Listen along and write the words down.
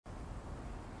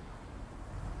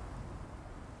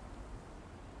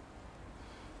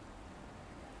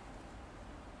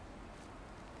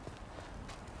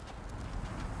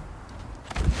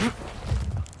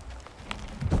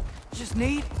just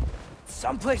need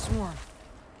someplace warm.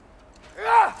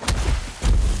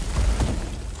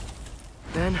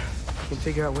 Then, we can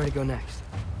figure out where to go next.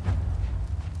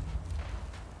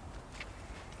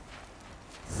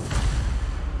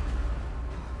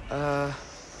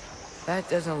 That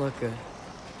doesn't look good.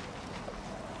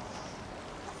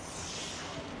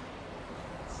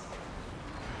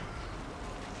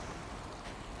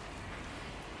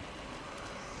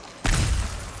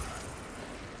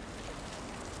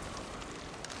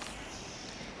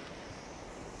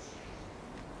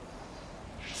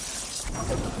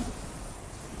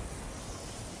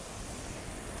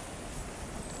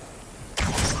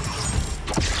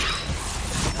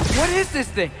 What is this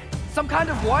thing? Some kind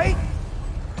of white?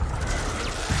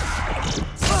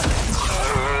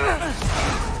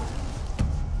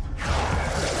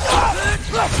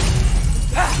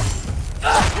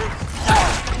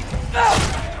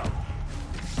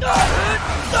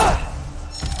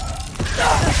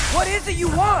 What is it you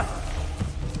want?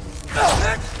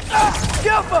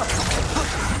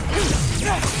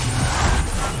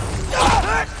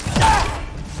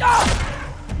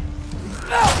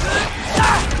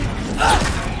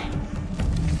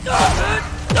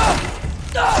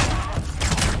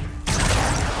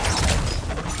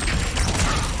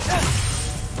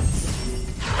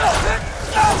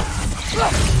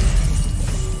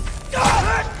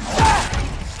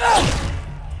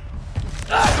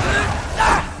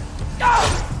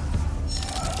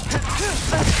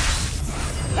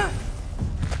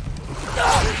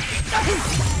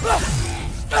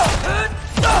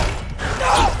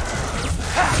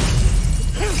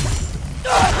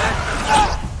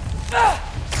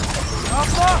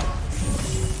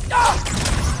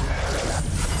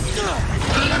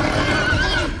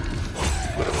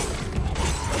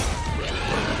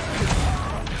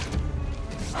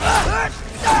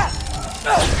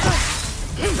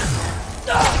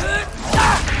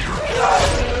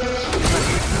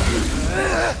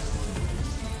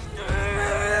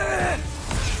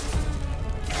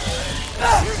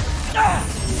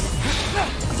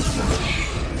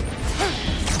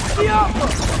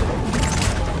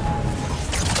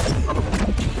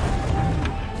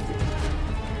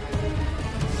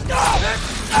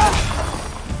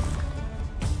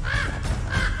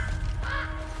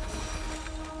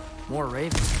 More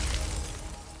ravens.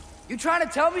 You trying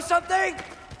to tell me something?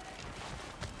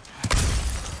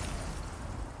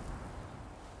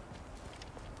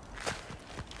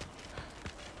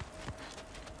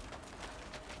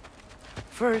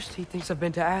 First, he thinks I've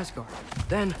been to Asgard.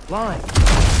 Then, lying.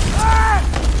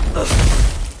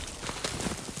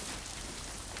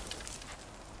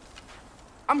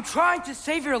 I'm trying to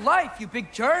save your life, you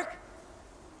big jerk!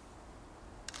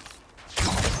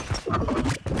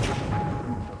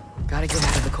 Gotta get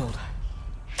out of the cold.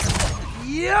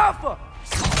 Yaffa!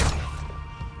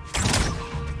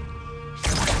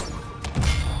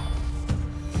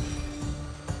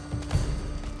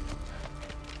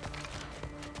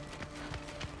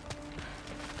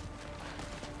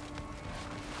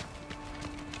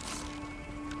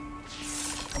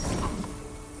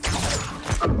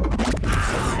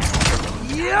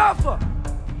 Yaffa!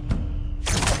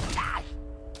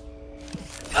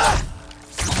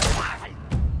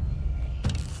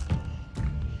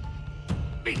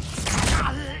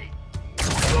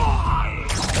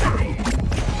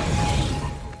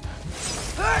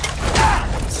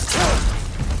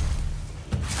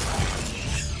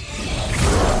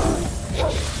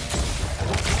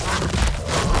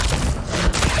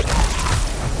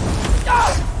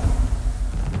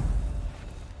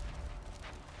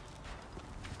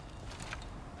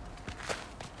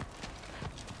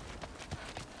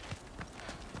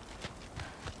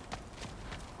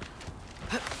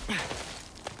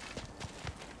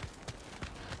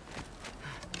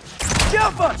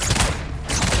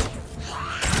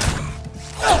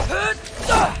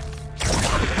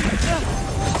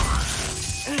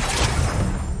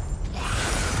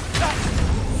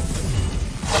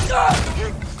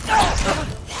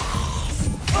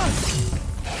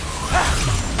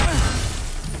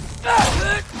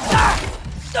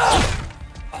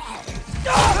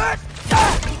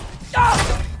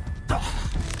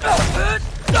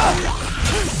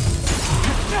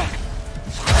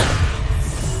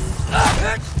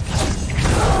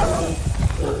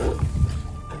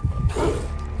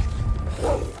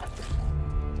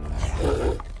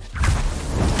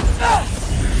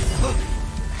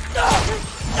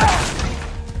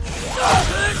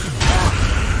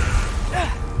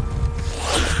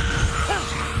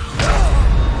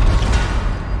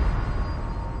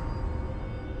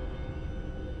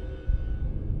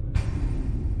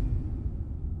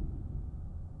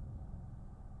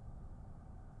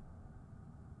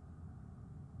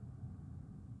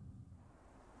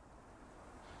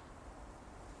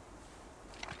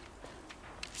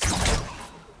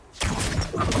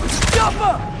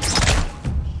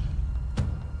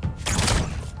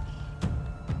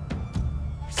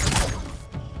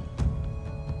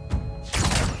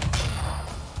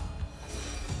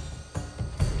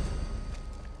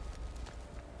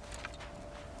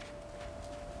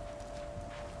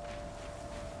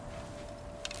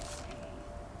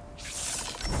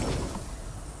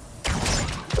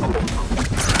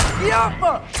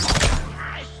 Yapma!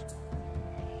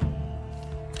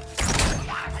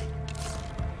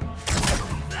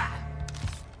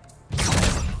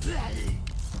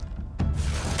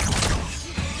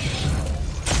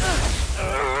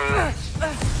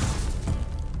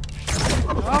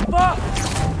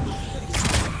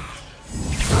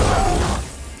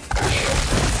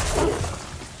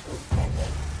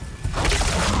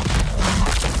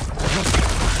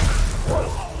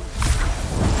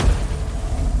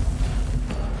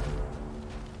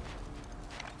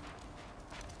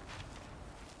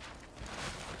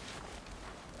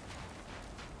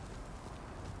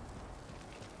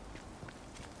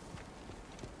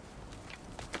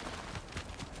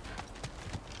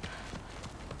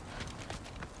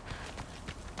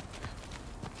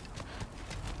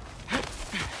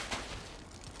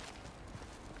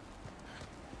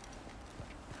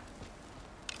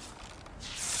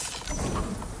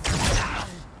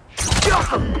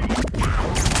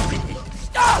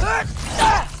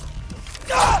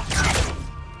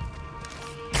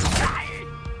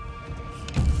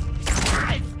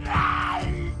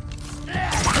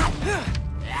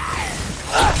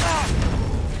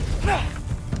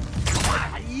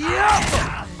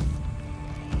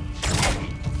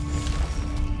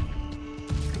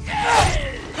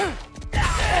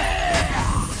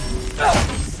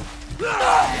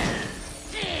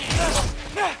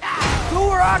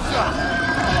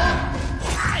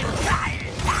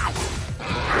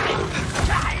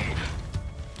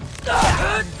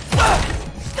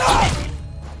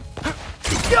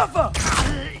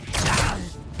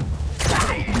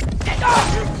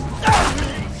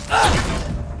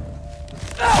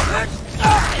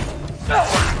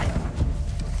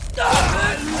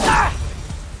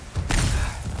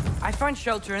 I find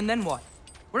shelter, and then what?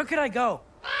 Where could I go?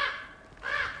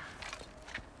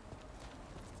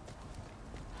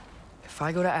 If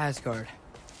I go to Asgard,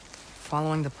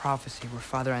 following the prophecy where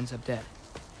Father ends up dead,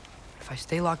 if I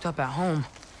stay locked up at home,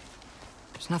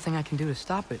 there's nothing I can do to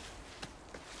stop it.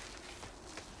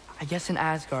 I guess in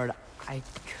Asgard, I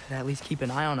could at least keep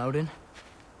an eye on Odin.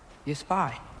 Be a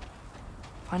spy.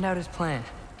 Find out his plan.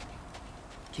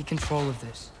 Get control of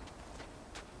this.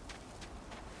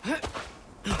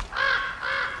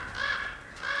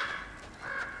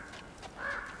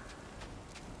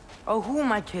 Oh, who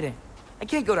am I kidding? I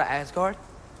can't go to Asgard.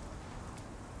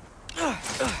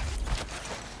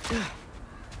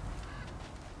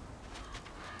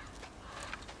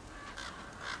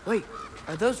 Wait,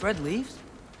 are those red leaves?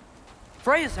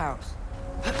 Freya's house.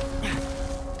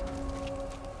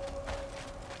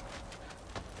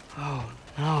 Oh,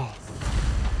 no.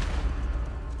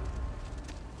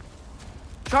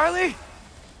 Charlie?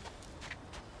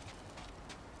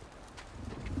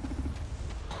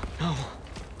 No.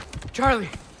 Charlie.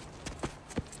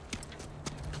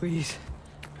 Please.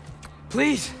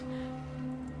 Please.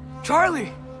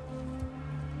 Charlie!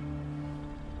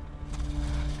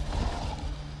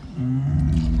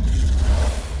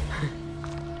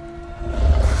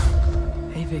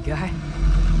 Hey, big guy.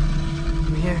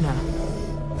 I'm here now.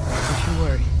 Don't you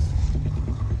worry.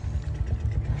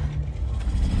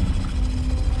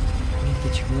 I need to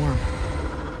get you warm.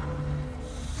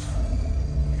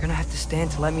 You're gonna have to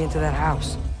stand to let me into that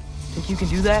house. Think you can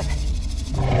do that?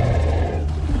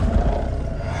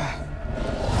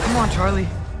 Come on, Charlie.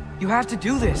 You have to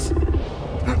do this.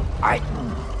 I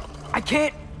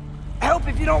can't help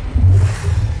if you don't...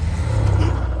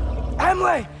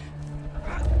 Emily!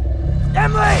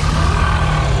 Emily!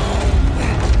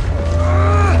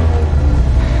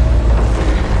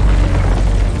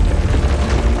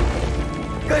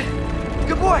 Good.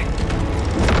 Good boy.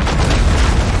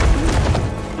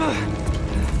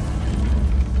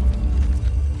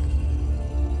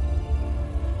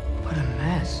 What a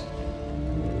mess.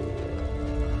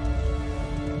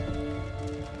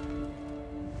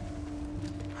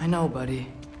 I know, buddy.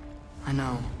 I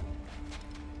know.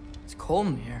 It's cold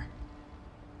in here.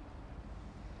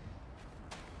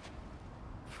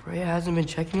 Freya hasn't been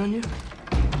checking on you?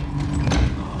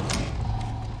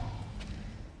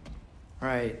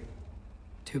 Right.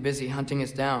 Too busy hunting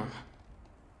us down.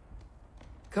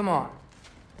 Come on.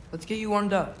 Let's get you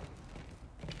warmed up.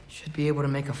 Should be able to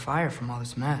make a fire from all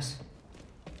this mess.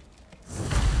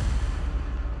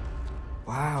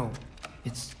 Wow.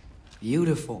 It's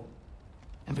beautiful.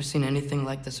 Never seen anything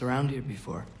like this around here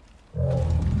before.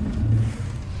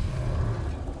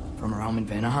 From her home in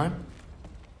Vanaheim?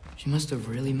 She must have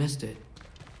really missed it.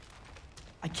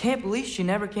 I can't believe she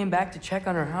never came back to check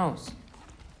on her house.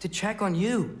 To check on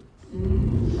you.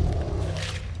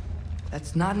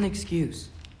 That's not an excuse.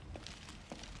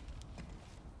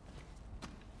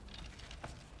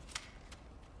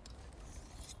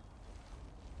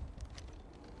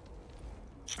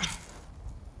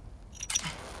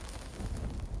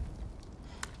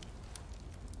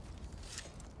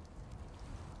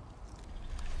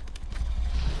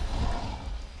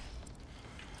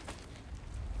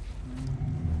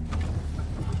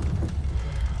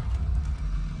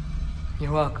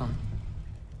 You're welcome.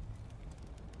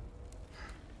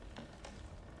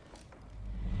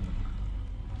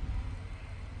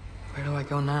 Where do I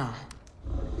go now?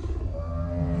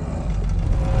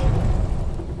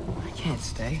 I can't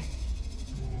stay.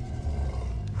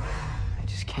 I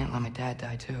just can't let my dad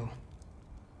die too.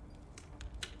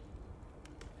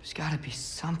 There's gotta be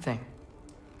something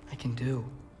I can do.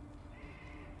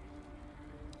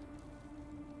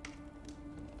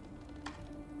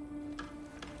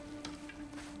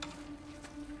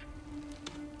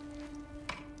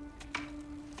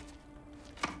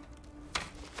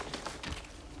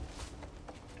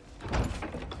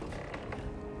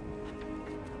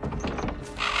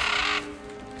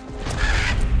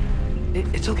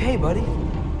 It's okay, buddy.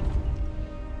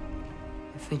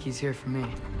 I think he's here for me.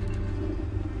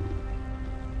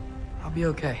 I'll be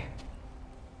okay.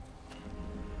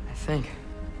 I think.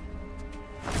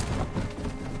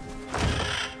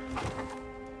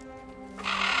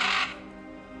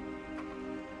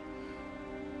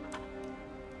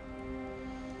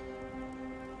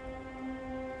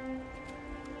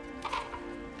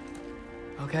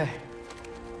 Okay.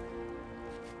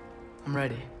 I'm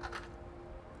ready.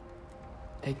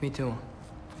 Take me to him.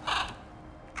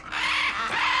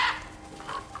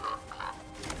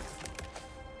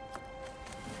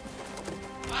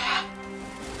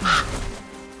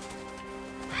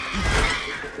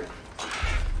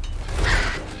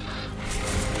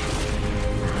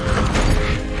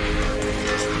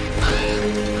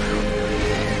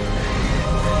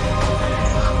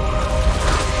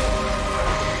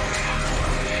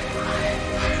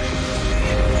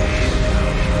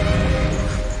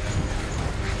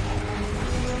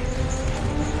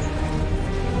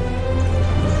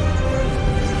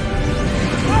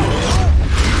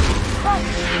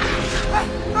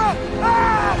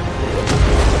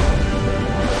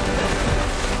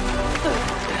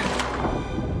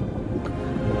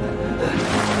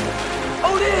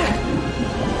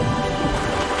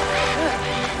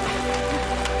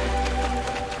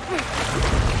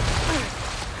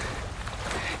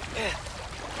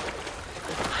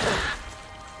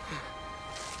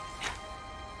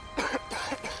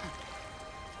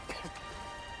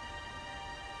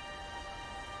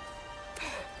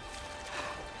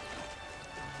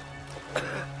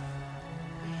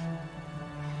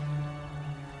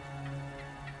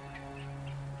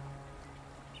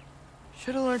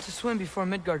 Should have learned to swim before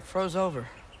Midgard froze over.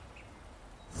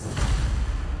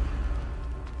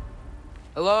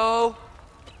 Hello?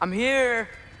 I'm here.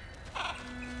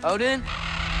 Odin?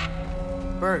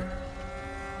 Bird.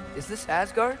 Is this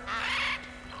Asgard?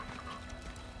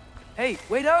 Hey,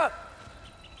 wait up!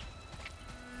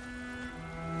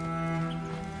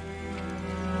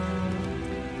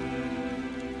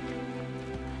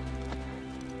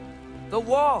 The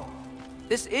wall!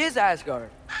 This is Asgard.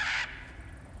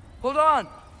 Hold on!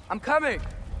 I'm coming!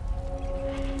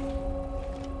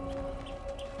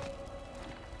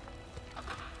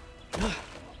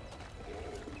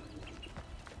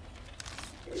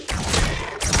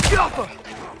 Get off her!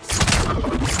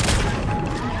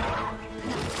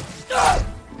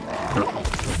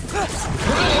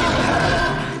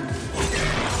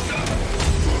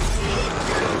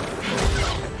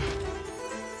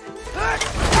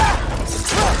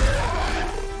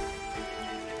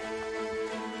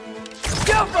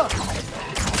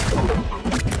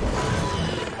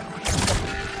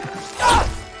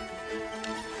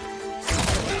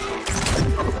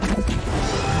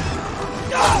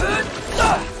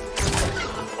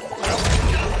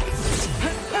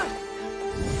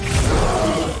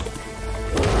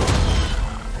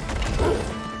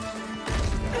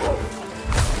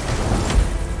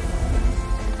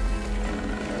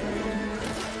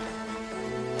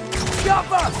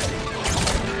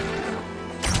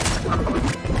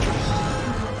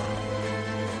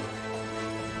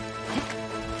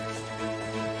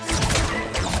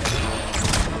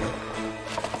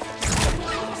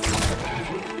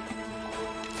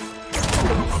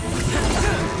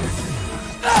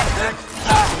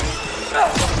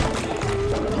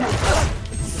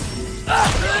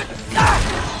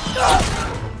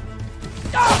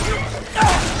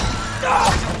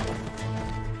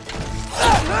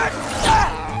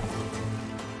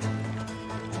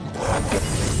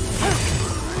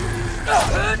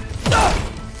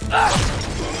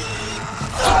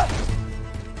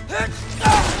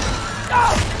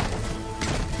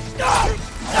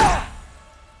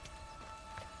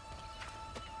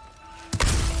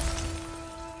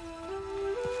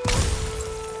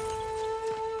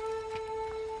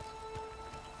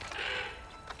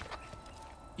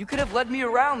 You could have led me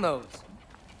around those.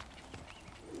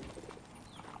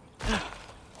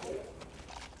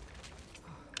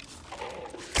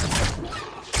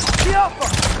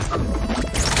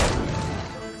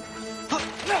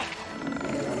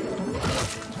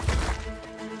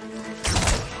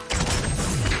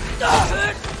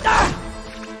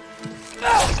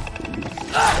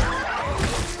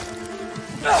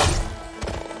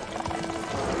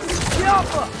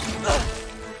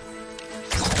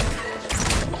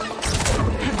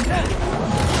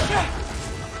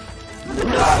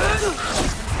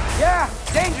 Yeah,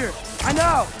 danger! I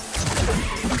know!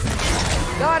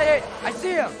 Got it! I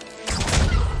see him!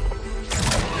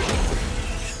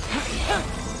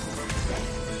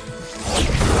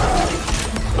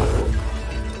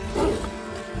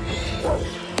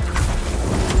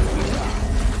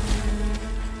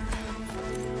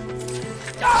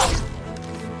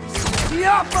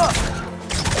 Yappa!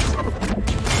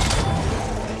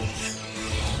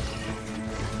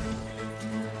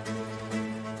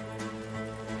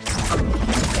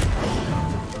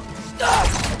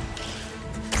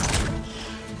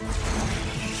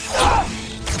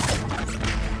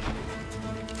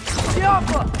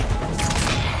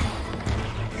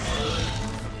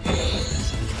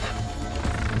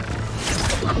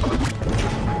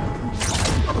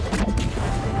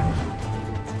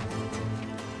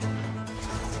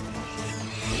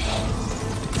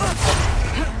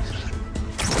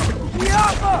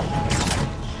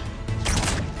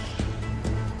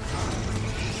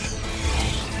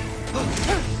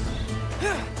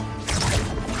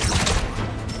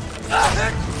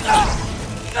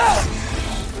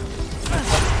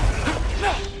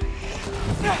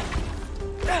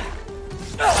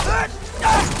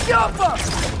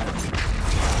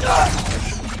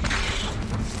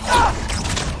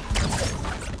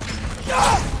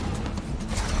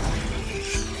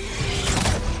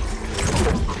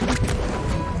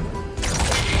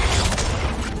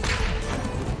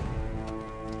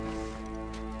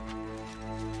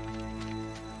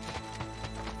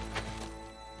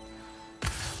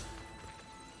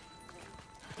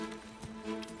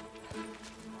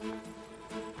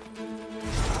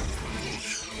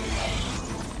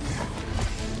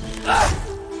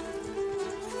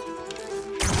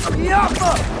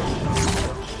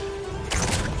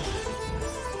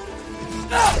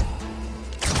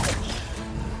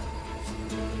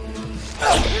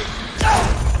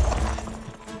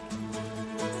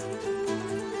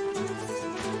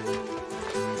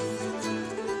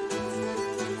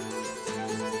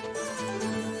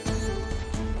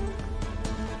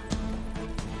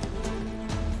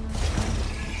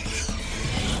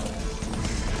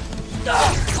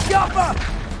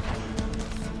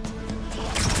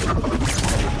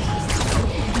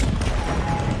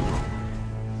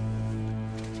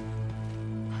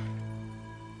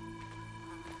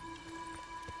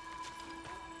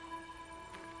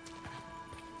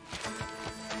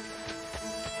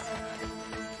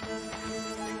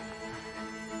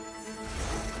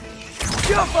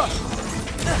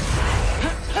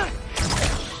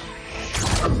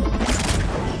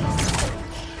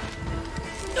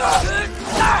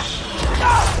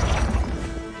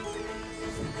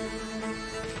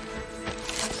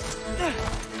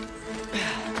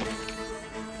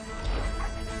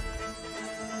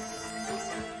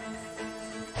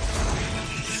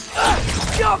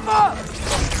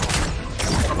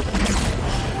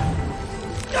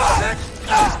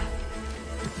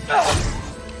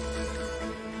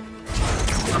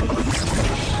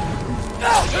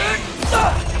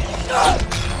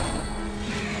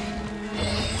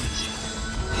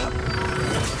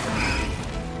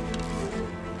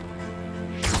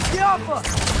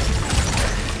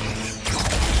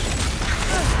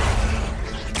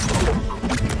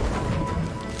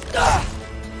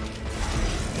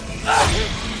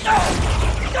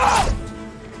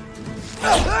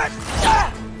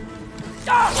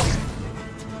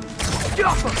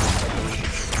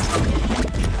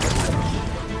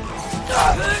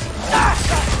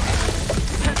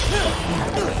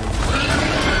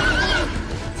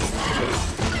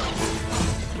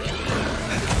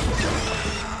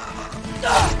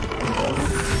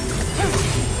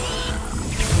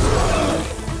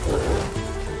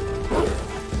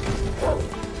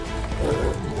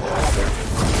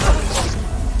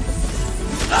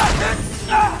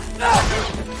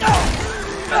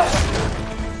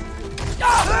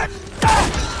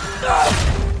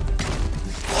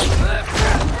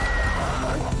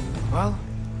 Well,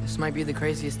 this might be the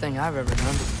craziest thing I've ever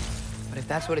done. But if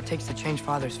that's what it takes to change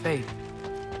Father's fate...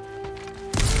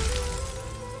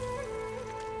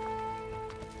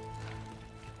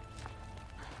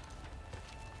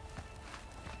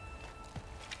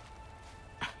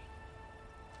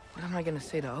 What am I gonna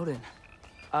say to Odin?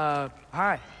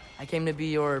 Hi. I came to be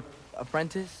your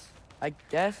apprentice, I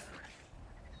guess?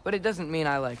 But it doesn't mean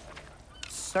I, like,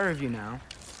 serve you now.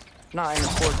 Not in a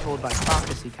foretold by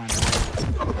prophecy kind of way.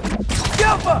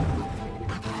 Yappa!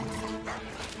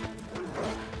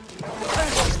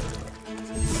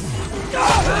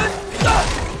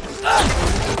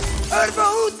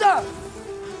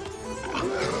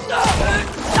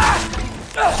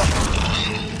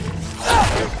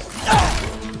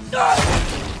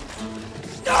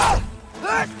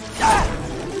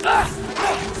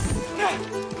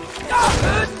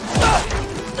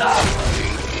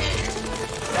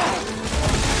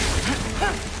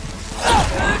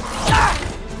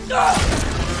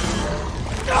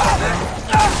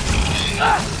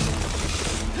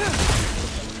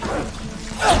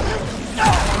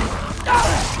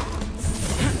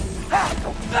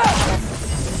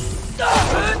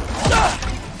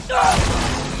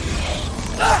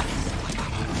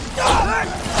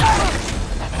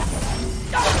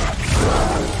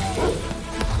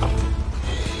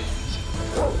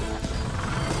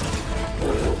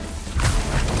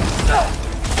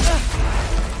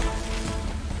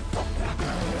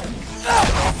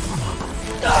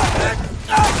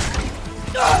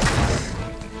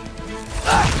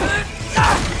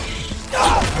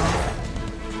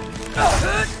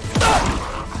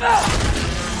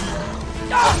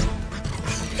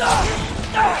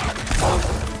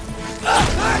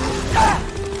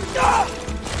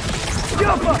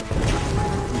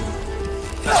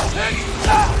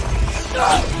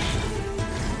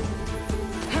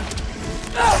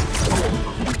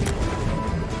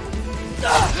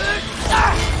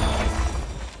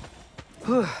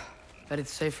 Bet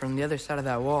it's safe from the other side of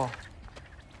that wall.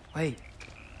 Wait,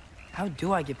 how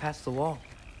do I get past the wall?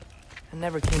 It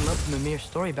never came up in the mere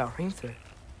story about Hrimthur.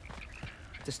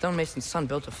 The stonemason's son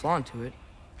built a flaw into it.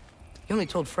 He only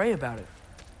told Frey about it,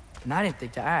 and I didn't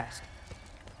think to ask.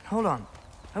 Hold on,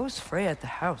 how was Frey at the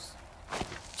house?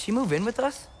 Did she move in with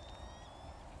us?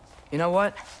 You know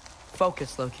what?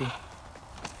 Focus, Loki.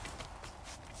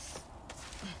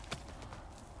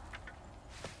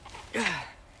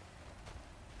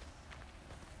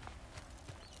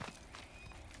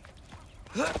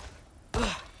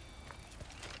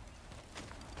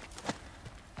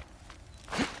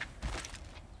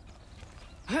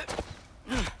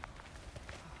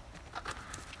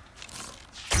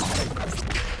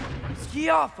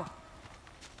 Skiafa!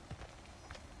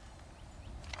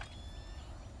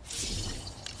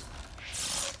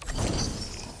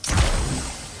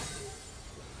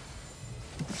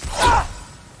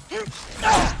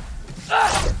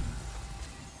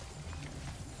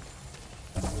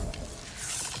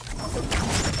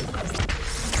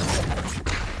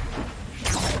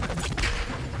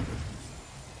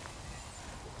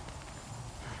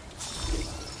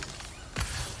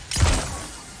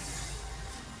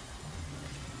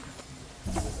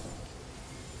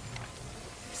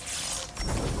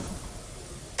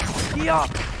 Up.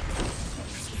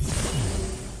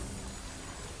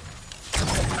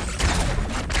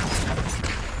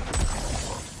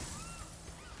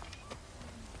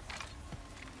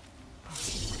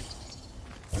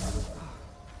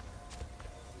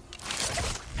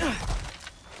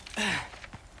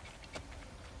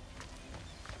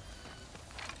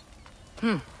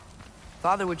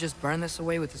 Father would just burn this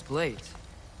away with his blades.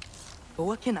 But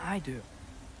what can I do?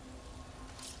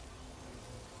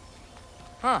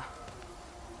 Huh.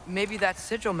 Maybe that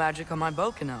sigil magic on my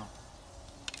bow can help.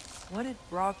 What did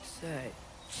Brock say?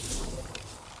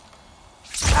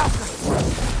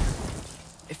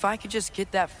 If I could just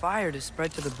get that fire to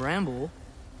spread to the bramble...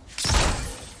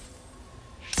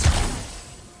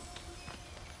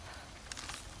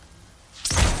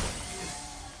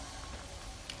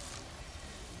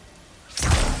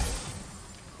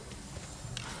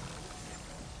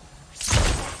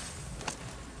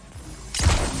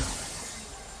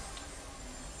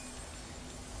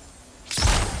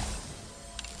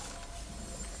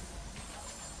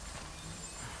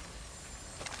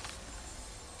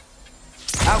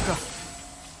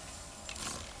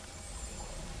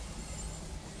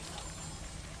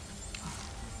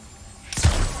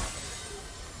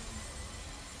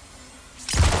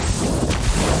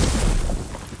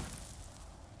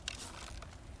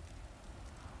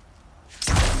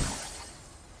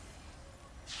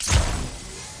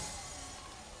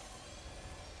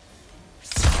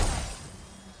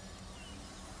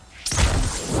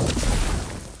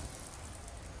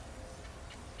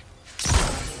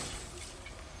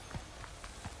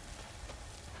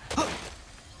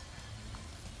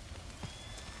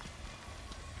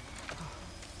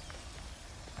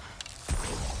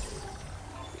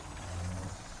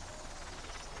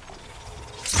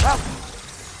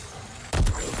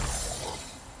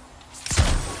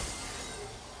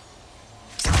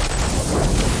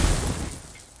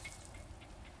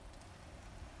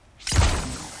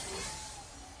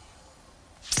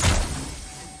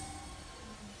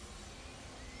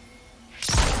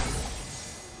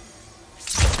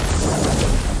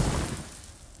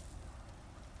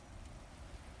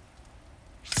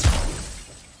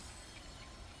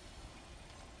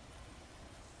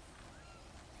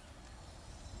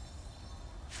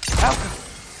 Alka!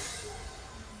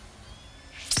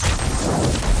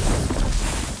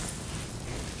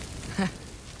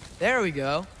 There we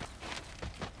go.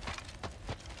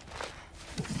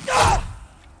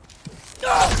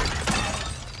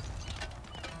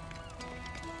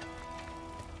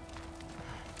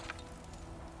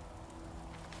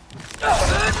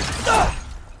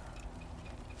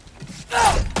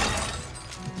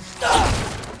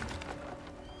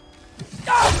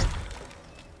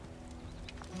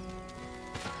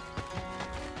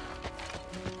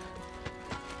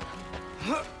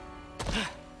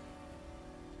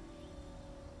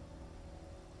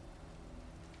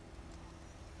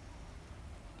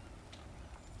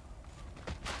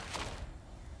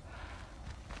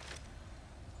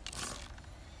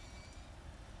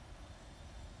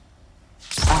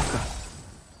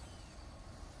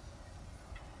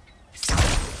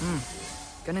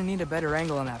 Gonna need a better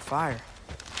angle on that fire.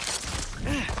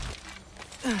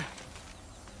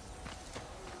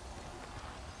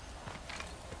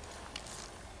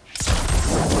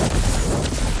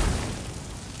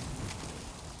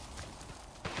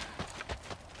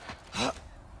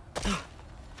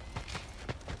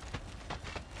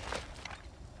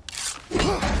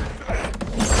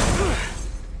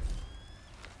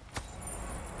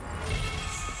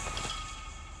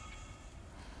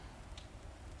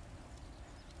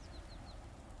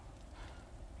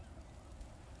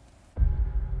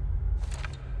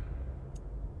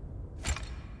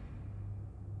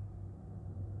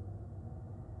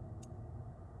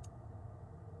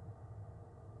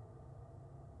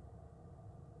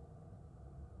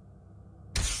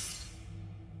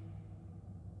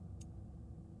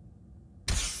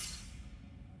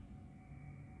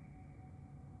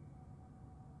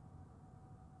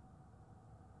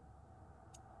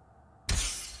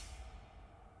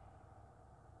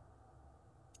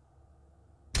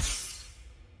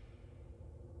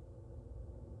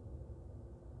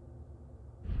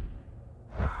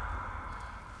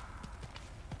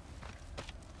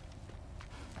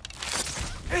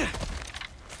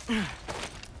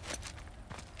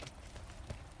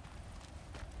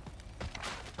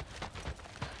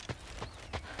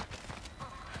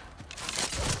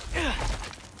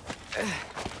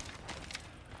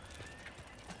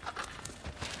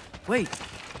 Wait,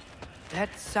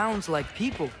 that sounds like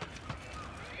people.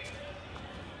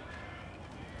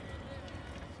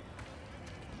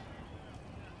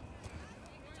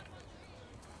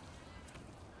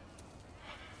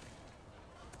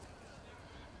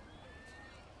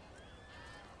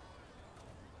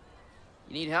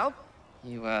 You need help?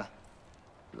 You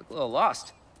look a little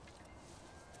lost.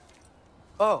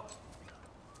 Oh,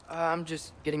 I'm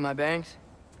just getting my bearings.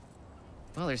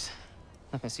 Well, there's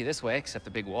nothing to see this way except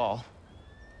the big wall.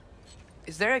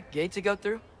 Is there a gate to go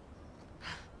through?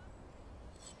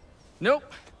 Nope.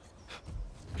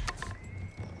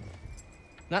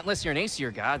 Not unless you're an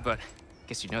Æsir god, but I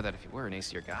guess you'd know that if you were an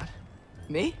Æsir god.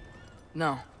 Me?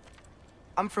 No.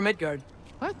 I'm from Midgard.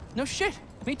 What? No shit.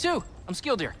 Me too. I'm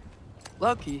Skildir.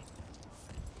 Lucky.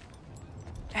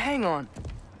 Hang on.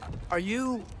 Are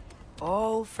you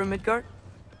all from Midgard?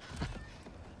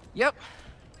 Yep.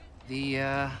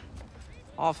 The,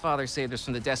 Allfather saved us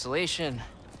from the desolation.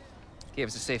 Gave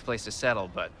us a safe place to settle,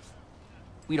 but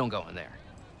we don't go in there.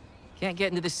 Can't get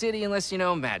into the city unless you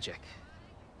know magic.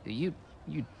 You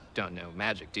don't know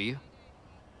magic, do you?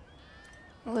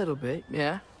 A little bit,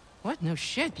 yeah. What? No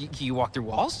shit. Can you walk through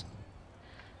walls?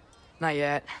 Not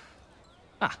yet.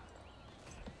 Ah.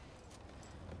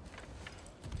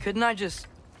 Couldn't I just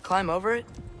climb over it?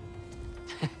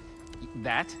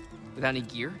 That? Without any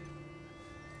gear?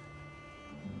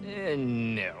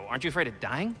 No. Aren't you afraid of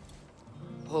dying?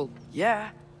 Well, yeah.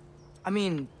 I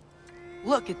mean,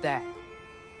 look at that.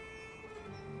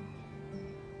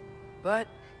 But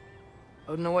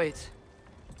Odin awaits.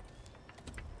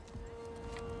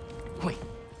 Wait,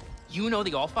 you know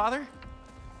the Allfather?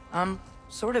 I'm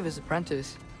sort of his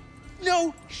apprentice.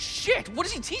 No shit! What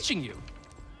is he teaching you?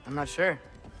 I'm not sure.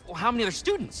 Well, how many other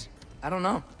students? I don't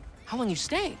know. How long you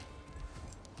staying?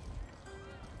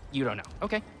 You don't know.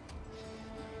 Okay.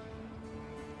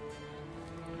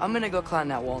 I'm gonna go climb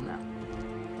that wall now.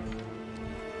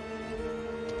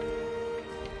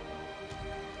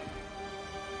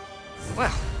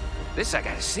 Well, this I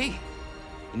gotta see.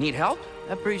 You need help?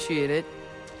 Appreciate it,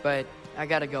 but I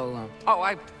gotta go alone. Oh,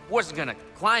 I wasn't gonna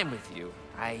climb with you.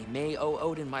 I may owe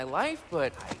Odin my life,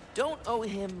 but I don't owe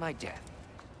him my death.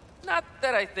 Not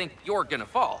that I think you're gonna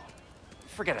fall.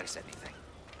 Forget I said anything.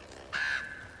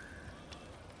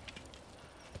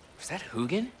 Is that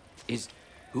Hugin? Is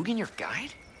Hugin your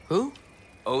guide? Who?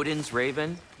 Odin's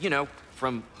raven. You know,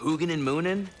 from Hugin and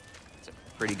Moonin.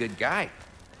 pretty good guy.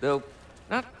 Though,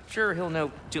 not sure he'll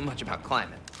know too much about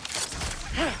climbing.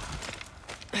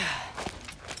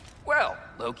 Well,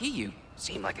 Loki, you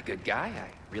seem like a good guy.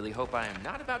 I really hope I am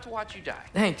not about to watch you die.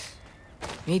 Thanks.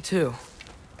 Me too.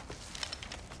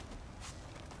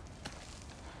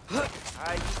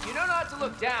 You know not to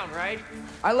look down, right?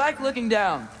 I like looking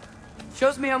down.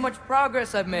 Shows me how much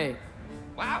progress I've made.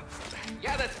 Wow.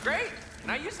 Yeah, that's great. Can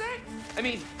I use that? I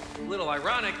mean, a little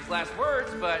ironic as last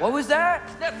words, but... What was that?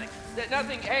 Nothing.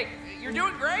 Nothing. Hey, you're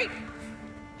doing great.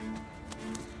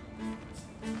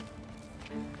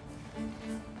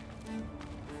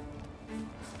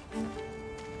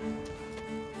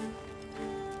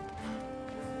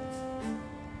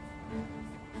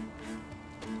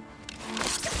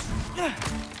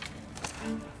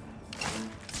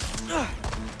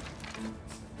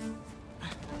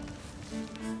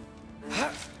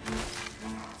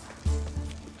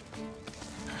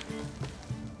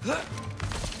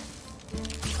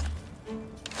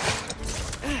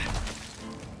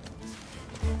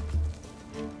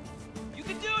 You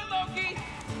can do it, Loki!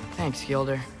 Thanks,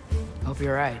 Gilder. Hope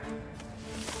you're right.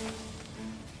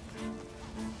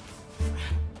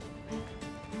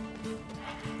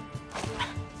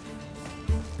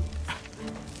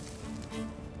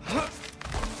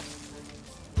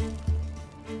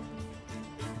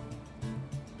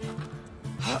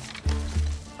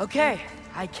 Okay,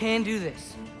 I can do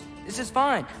this. This is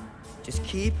fine. Just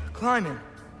keep climbing.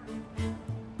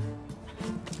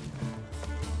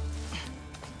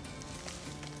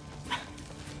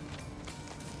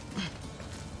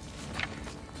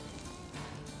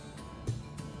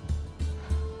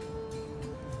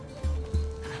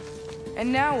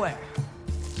 And now where?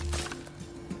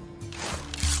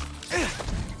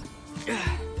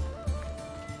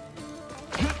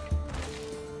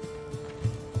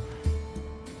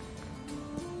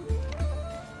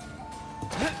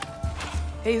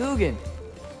 Hey, Hugin.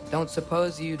 Don't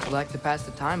suppose you'd like to pass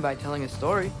the time by telling a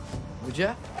story, would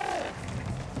ya?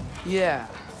 Yeah,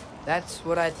 that's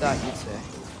what I thought you'd say.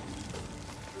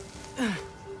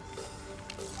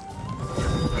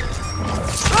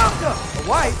 A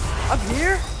wife? Up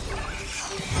here?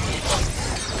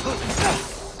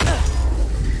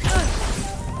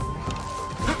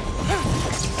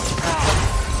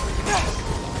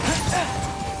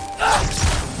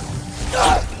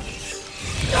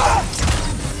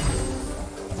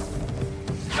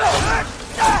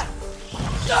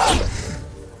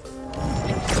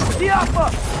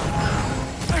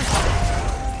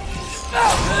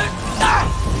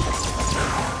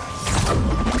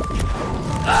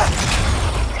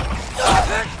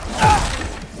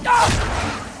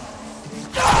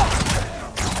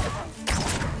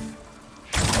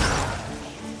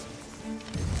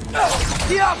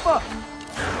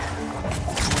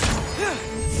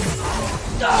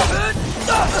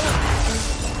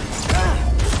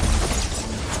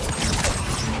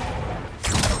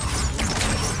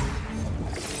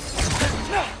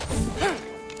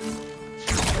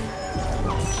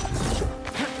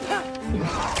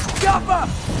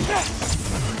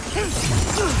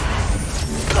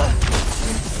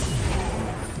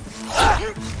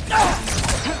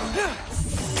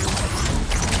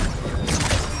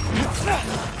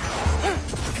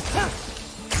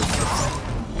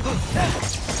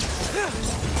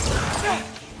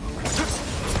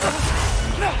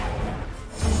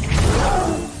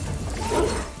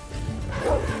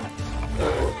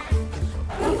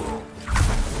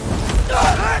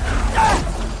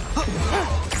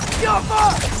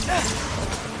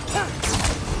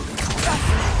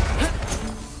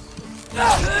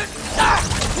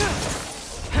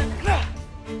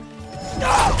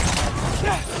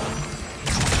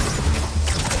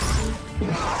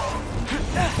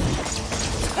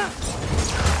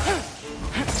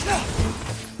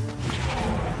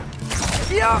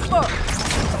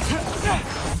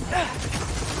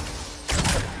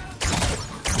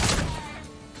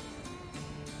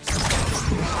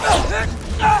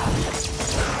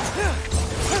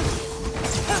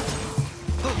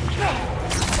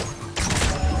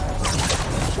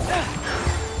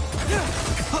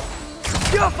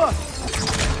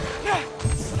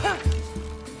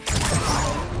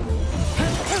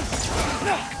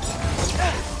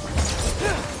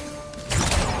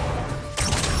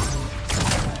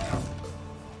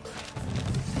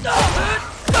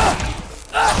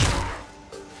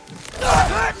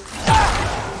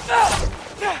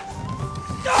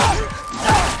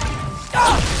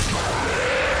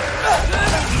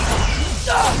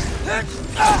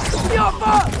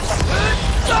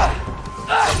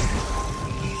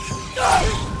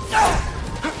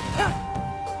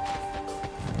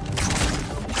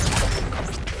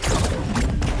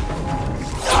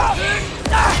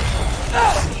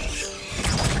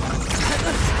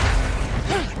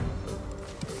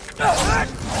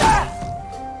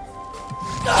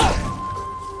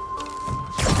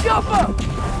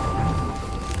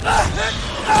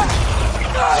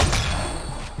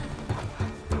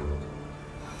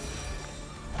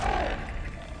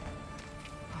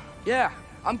 Yeah,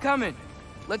 I'm coming.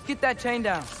 Let's get that chain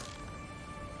down.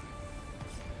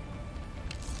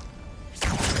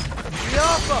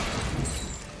 Yappa!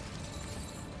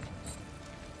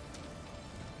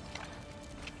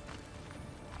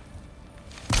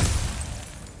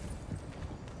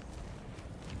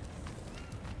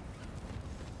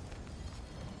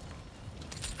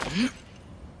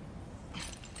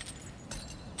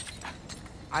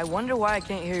 I wonder why I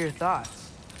can't hear your thoughts.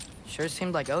 Sure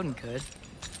seemed like Odin could.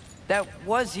 That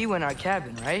was you in our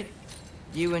cabin, right?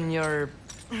 You and your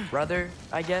brother,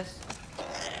 I guess?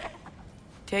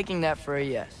 Taking that for a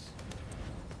yes.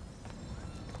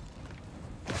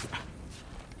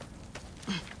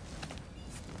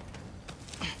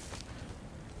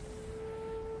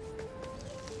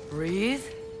 Breathe,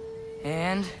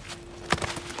 and...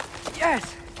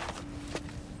 yes!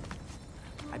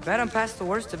 I bet I'm past the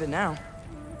worst of it now.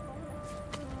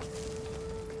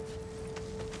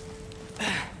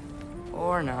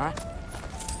 Or not.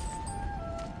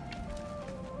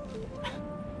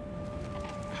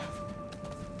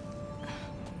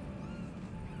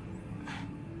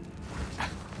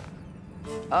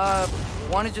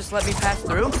 Wanna just let me pass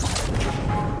through?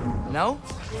 No?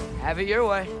 Have it your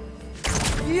way.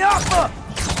 Yappa!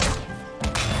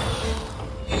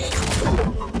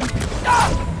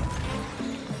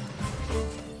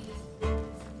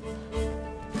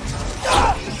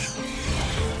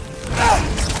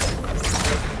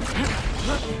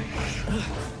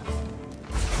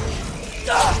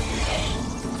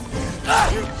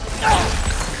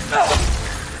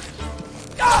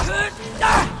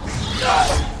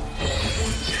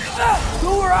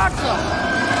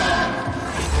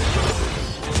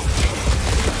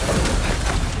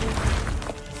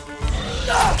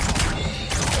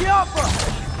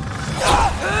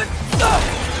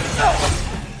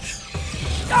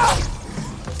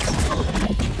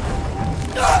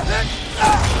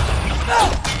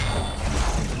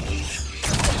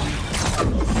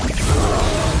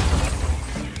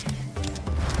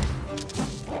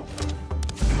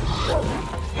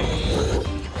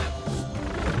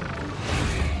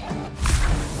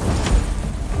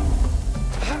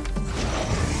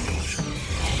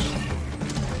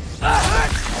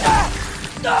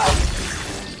 Ah!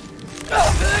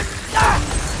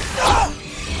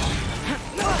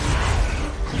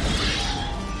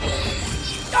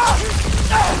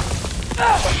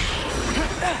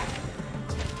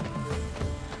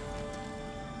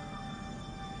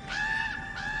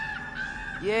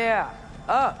 Yeah,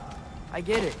 up. I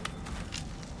get it.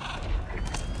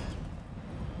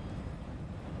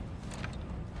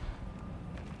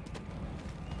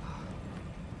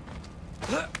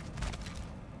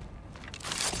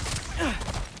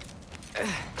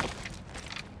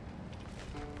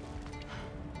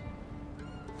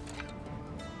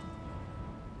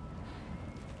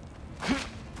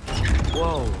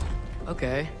 Whoa,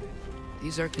 okay.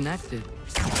 These are connected.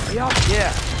 Yeah,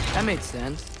 that made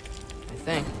sense. I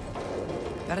think.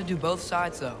 Gotta do both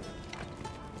sides, though.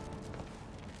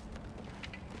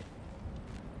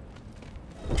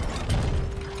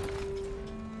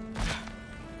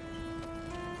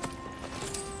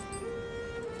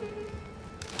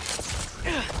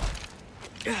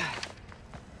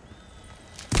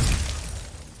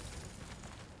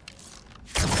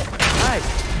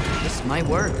 Nice. This might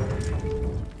work.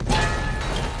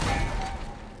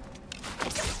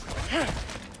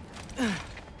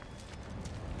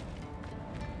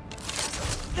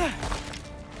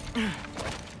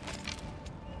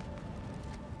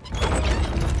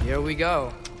 Here we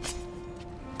go.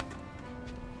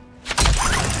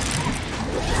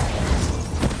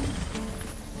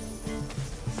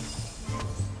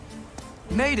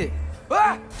 Made it!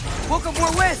 Ah! Welcome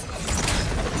more west!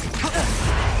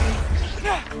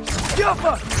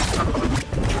 Yappa!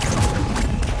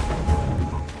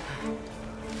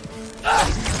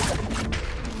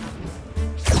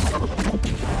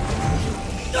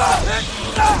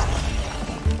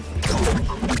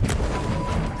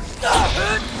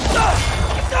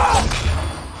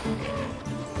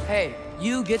 Hey,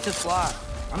 you get to fly.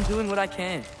 I'm doing what I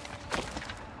can.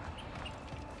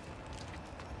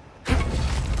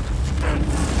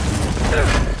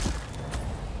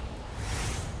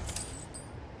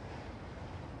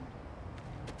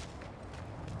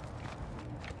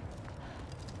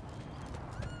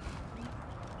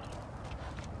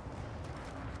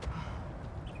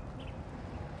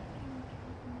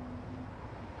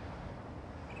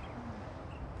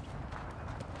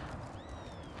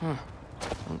 Huh.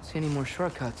 Don't see any more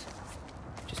shortcuts.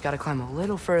 Just gotta climb a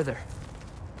little further.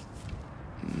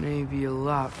 Maybe a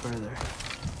lot further.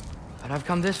 But I've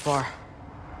come this far.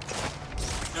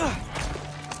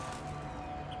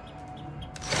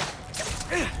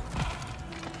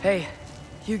 Hey,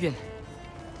 Hugin.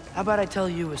 How about I tell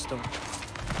you a story?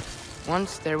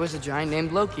 Once there was a giant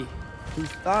named Loki, who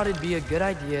thought it'd be a good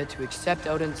idea to accept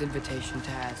Odin's invitation to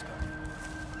Asgard.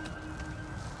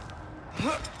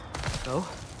 So,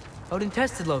 Odin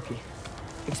tested Loki,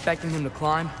 expecting him to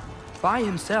climb, by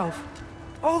himself,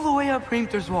 all the way up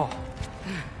Hrimthur's wall.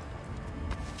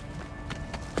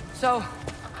 So,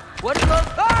 what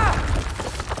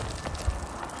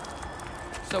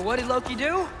did Loki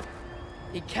do?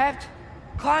 He kept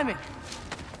climbing.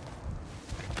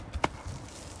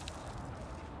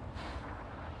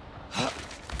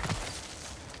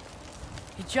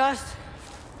 He just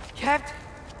kept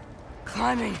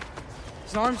climbing.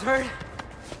 His arms hurt.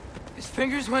 His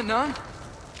fingers went numb.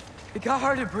 It got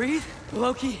hard to breathe.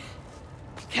 Loki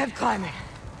kept climbing.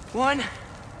 One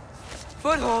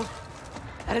foothold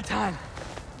at a time.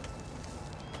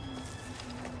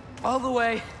 All the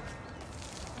way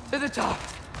to the top.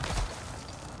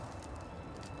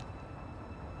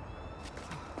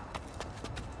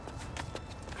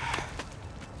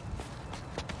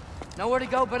 Nowhere to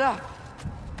go but up.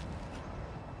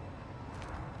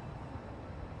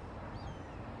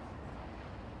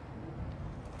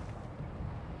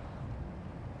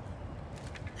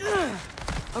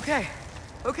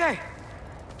 Okay.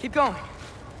 Keep going.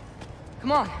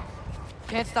 Come on.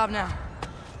 Can't stop now.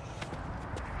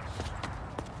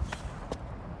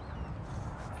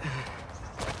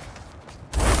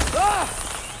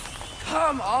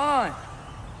 Come on!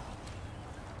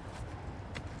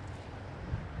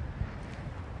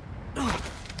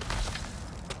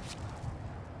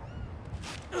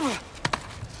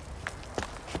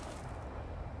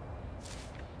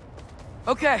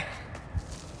 Okay.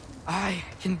 I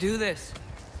can do this.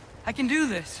 I can do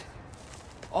this.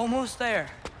 Almost there.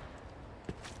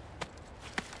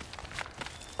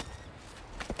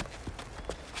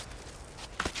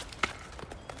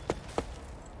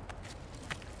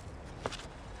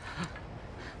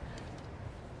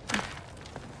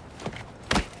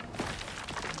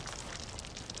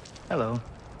 Hello.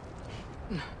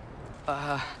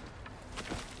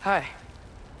 Hi.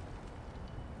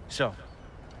 So,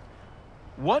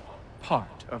 what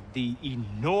part of the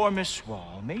enormous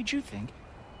wall made you think,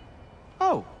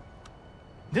 oh,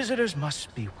 visitors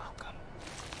must be welcome?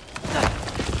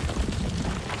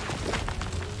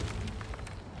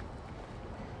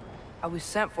 I was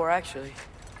sent for, actually.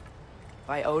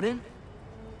 By Odin?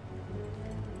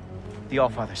 The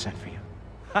Allfather sent for you.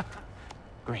 Ha!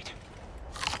 Great.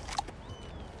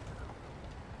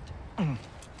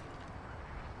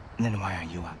 Then why are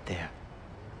you out there?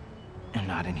 And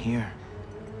not in here?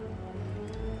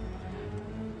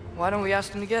 Why don't we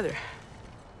ask them together?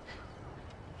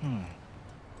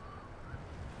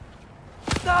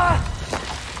 Ah!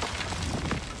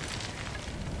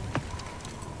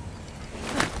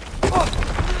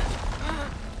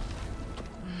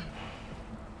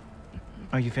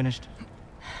 Are you finished?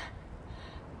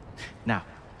 Now,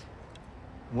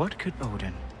 what could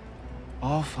Odin,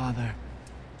 Allfather,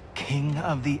 King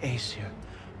of the Æsir,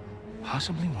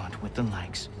 possibly want with the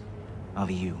likes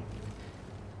of you?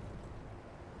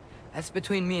 That's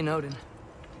between me and Odin.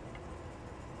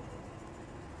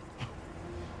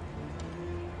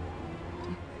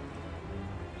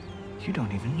 You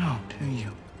don't even know, do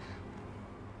you?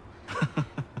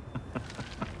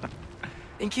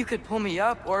 Think you could pull me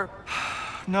up, or...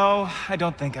 No, I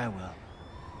don't think I will.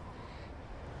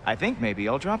 I think maybe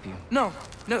I'll drop you. No.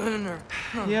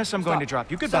 Yes, I'm going to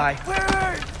drop you. Goodbye. Stop.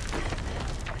 Wait.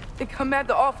 Think how mad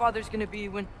the Allfather's gonna be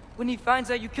when he finds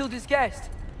out you killed his guest.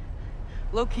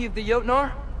 Loki of the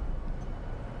Jotnar?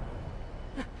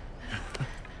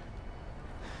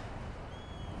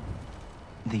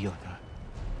 The Jotnar.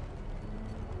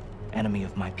 Enemy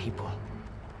of my people.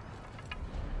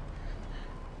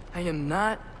 I am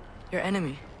not your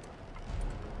enemy.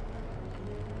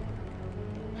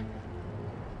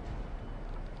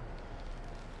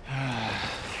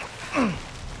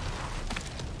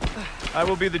 I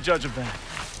will be the judge of that.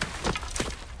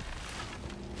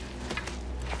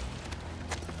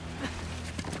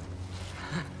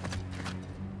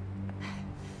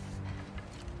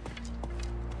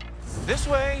 This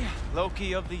way,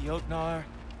 Loki of the Jotnar.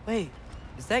 Wait,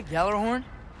 is that Gjallarhorn?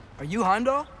 Are you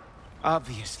Heimdall?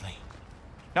 Obviously.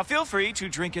 Now feel free to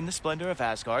drink in the splendor of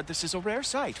Asgard. This is a rare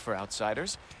sight for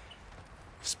outsiders.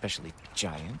 Especially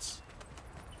giants.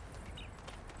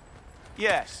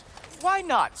 Yes, why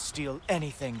not steal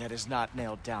anything that is not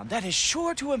nailed down? That is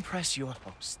sure to impress your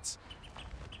hosts.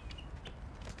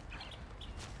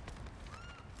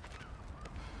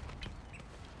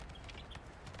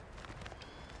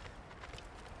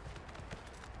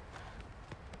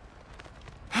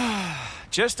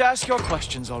 Just ask your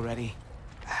questions already.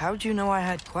 How'd you know I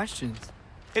had questions?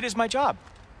 It is my job.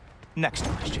 Next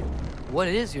question. What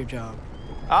is your job?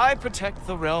 I protect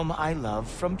the realm I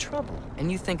love from trouble. And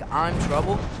you think I'm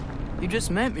trouble? You just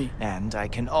met me. And I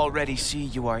can already see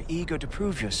you are eager to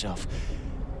prove yourself.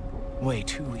 Way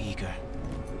too eager.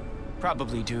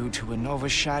 Probably due to an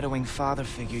overshadowing father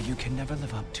figure you can never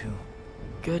live up to.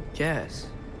 Good guess.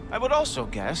 I would also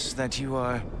guess that you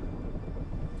are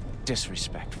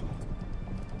disrespectful,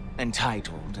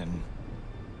 entitled, and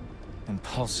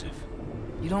impulsive.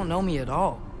 You don't know me at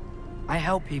all. I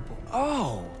help people.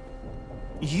 Oh,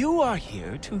 you are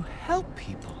here to help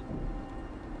people.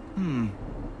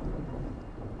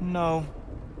 No.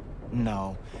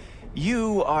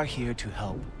 You are here to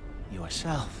help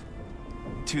yourself.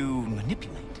 To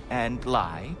manipulate and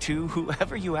lie to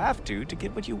whoever you have to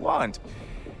get what you want.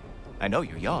 I know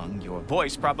you're young. Your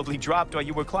voice probably dropped while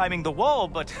you were climbing the wall,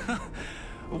 but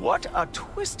what a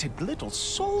twisted little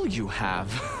soul you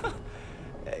have.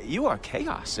 You are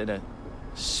chaos in a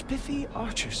spiffy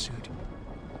archer suit.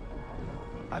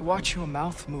 I watch your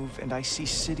mouth move and I see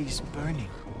cities burning.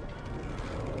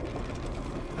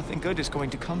 Nothing good is going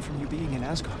to come from you being in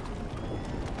Asgard.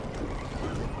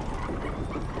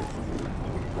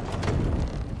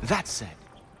 That said,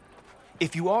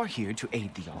 if you are here to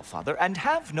aid the Allfather and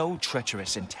have no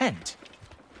treacherous intent,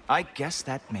 I guess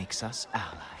that makes us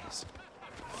allies.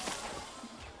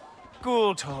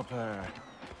 Ghoultoper.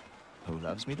 Who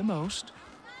loves me the most?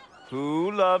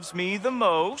 Who loves me the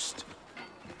most?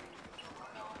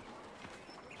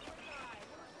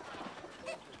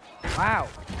 Wow,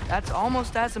 that's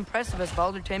almost as impressive as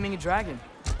Baldur taming a dragon.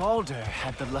 Baldur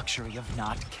had the luxury of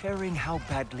not caring how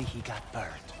badly he got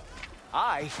burned.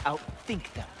 I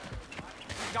outthink them.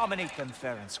 Dominate them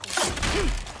fair and square.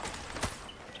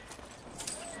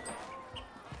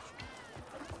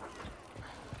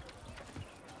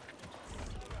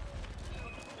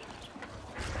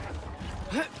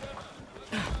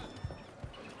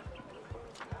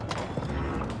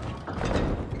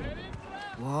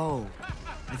 Whoa.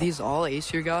 Are these all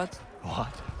Æsir gods?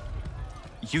 What?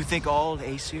 You think all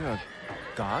Æsir are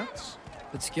gods?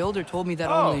 But Skilder told me that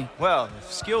Oh, only... well,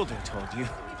 if Skilder told you,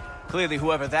 clearly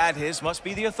whoever that is must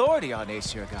be the authority on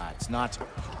Æsir gods, not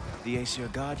the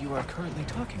Æsir god you are currently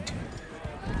talking to.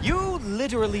 You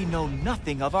literally know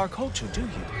nothing of our culture, do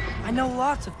you? I know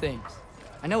lots of things.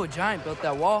 I know a giant built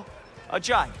that wall. A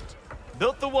giant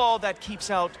built the wall that keeps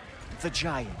out the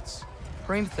giants.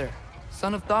 Hrimthur,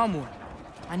 son of Thamur.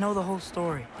 I know the whole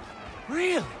story.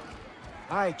 Really?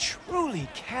 I truly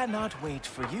cannot wait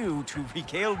for you to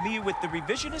regale me with the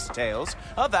revisionist tales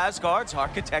of Asgard's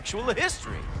architectural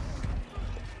history.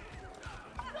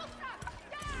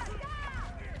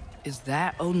 Is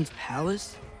that Odin's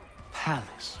palace?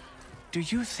 Palace? Do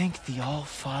you think the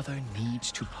All-Father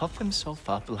needs to puff himself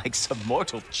up like some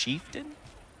mortal chieftain?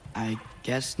 I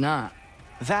guess not.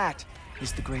 That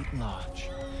is the Great Lodge,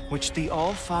 which the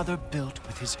All-Father built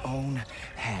with his own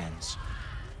hands.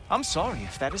 I'm sorry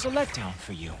if that is a letdown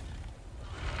for you.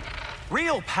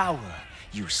 Real power,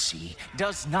 you see,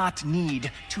 does not need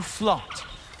to flaunt.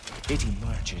 It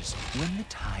emerges when the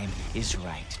time is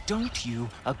right. Don't you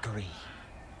agree?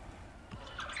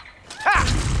 Ha!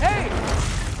 Hey!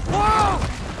 Whoa!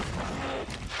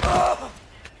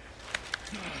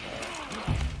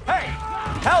 Hey!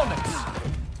 Helmets!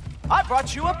 I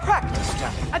brought you a practice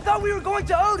dummy. I thought we were going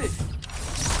to Odin!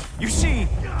 You see,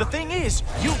 the thing is,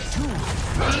 you do.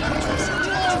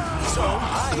 So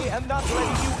I am not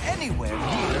letting you anywhere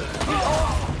near the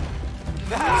All.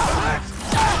 Now,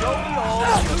 show me all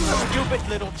your stupid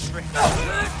little tricks.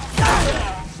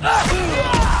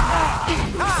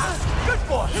 Good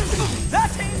boy.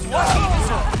 That is what he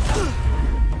deserves.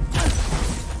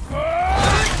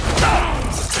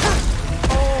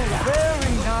 Oh,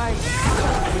 very nice.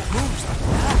 With moves like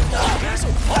that, so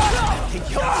the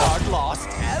Jotnar lost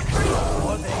every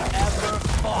war they ever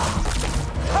fought.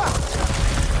 Ha!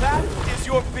 That is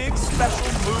your big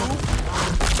special move?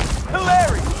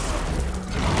 Hilarious!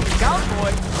 Down,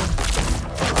 boy!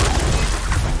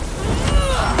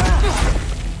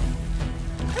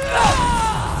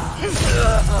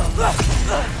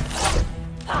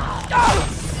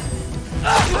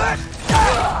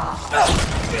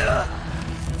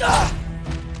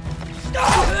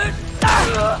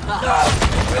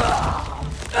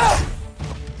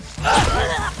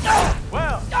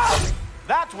 Well,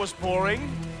 that was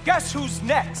boring. Guess who's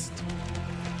next?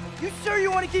 You sure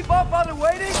you want to keep Allfather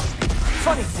waiting?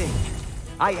 Funny thing,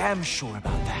 I am sure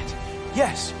about that.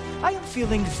 Yes, I am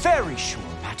feeling very sure,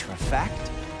 matter of fact.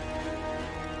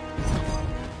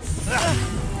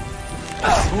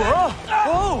 Whoa!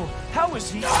 Whoa! How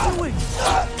is he doing?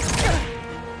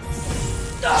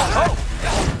 Oh!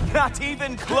 Not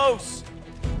even close!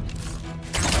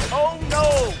 Oh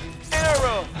no!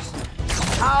 Arrows!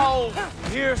 How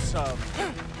fearsome!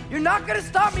 You're not gonna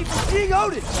stop me from seeing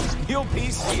Odin! You'll be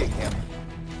seeing him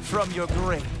from your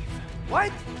grave.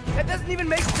 What? That doesn't even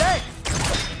make sense!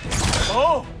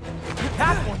 Oh!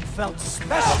 That one felt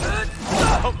special!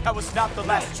 I hope that was not the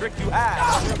last trick you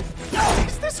had.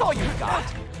 Is this all you got?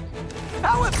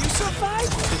 How have you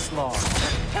survived this long?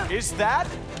 Is that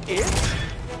it?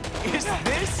 Is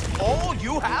this all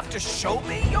you have to show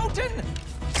me, Jotun?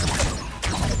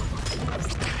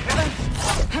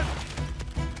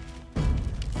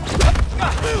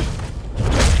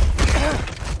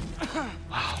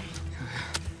 Wow.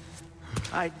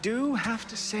 I do have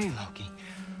to say, Loki,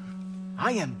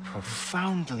 I am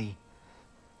profoundly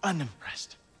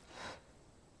unimpressed.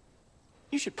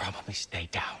 You should probably stay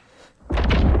down.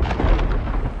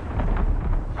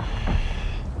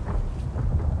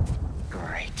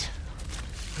 Great.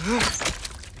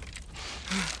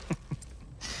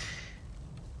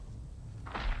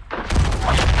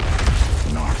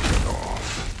 Knock it off.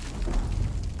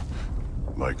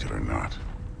 Like it or not,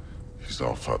 he's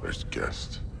Allfather's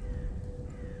guest.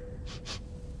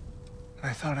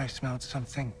 I thought I smelled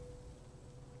something.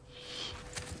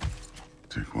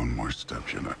 Take one more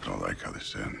step, you're not gonna like how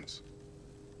this ends.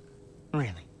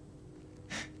 Really?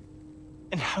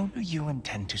 And how do you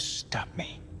intend to stop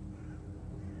me?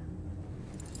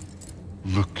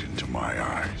 Look into my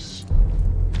eyes.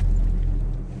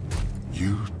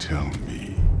 You tell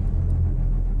me.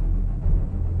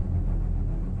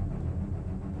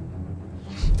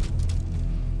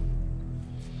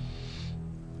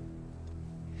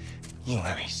 You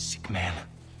are a sick man.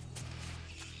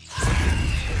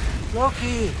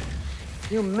 Loki,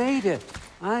 you made it.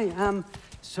 I am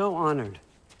so honored.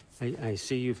 I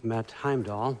see you've met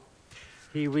Heimdall.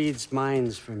 He reads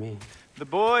minds for me. The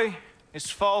boy is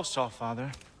false,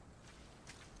 Allfather.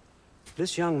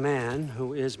 This young man,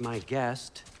 who is my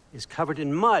guest, is covered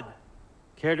in mud.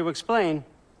 Care to explain?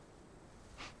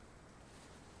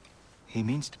 He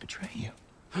means to betray you.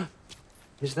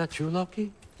 Is that true,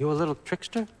 Loki? You a little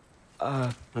trickster?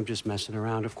 I'm just messing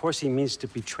around. Of course he means to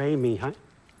betray me, huh?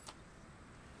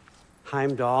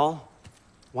 Heimdall,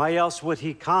 why else would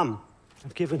he come?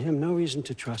 I've given him no reason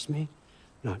to trust me.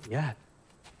 Not yet.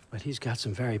 But he's got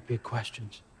some very big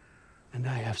questions. And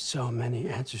I have so many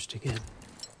answers to give.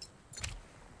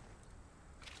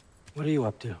 What are you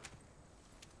up to?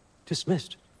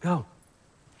 Dismissed. Go.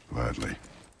 Gladly.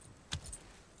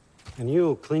 And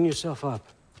you, clean yourself up.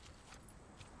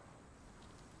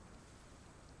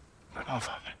 But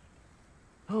Allfather.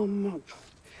 Oh, no.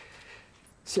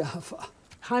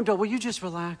 Heimdall, will you just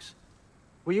relax?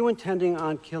 Were you intending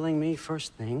on killing me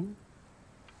first thing?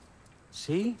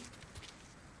 See?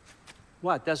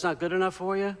 What, that's not good enough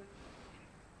for you?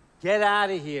 Get out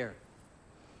of here.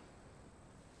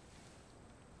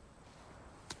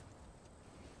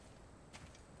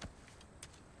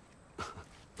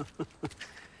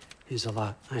 He's a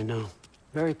lot, I know.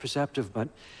 Very perceptive, but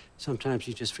sometimes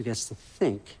he just forgets to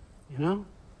think, you know?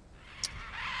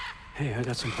 Hey, I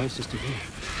got some places to be.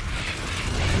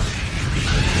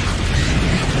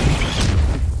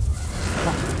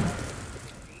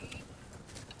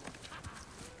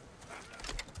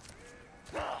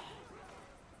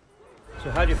 So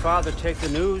how'd your father take the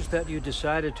news that you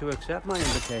decided to accept my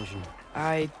invitation?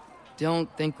 I don't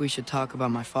think we should talk about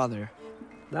my father.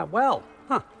 Not well,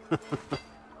 huh?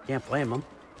 Can't blame him.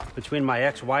 Between my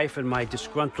ex-wife and my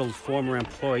disgruntled former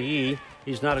employee,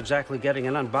 he's not exactly getting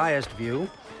an unbiased view.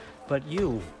 But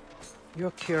you're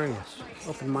curious,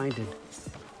 open-minded.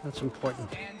 That's important.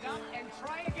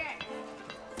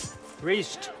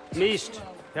 Priest, Meest,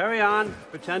 carry on.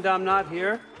 Pretend I'm not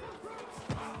here.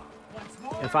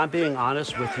 If I'm being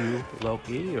honest with you,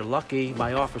 Loki, you're lucky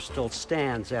my offer still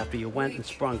stands after you went and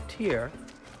sprung Tyr.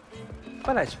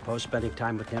 But I suppose spending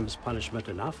time with him is punishment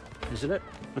enough, isn't it?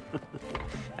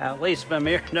 At least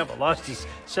Mimir never lost his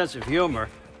sense of humor.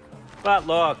 But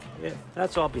look,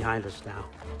 that's all behind us now.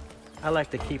 I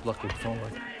like to keep looking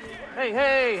forward. Hey,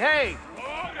 hey, hey!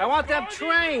 I want them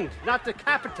trained, not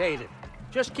decapitated.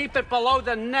 Just keep it below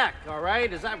the neck, all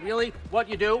right? Is that really what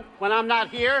you do when I'm not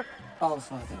here?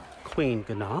 Allfather, Queen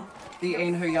Gná. the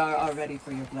Einherjar are ready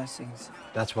for your blessings.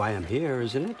 That's why I'm here,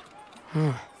 isn't it?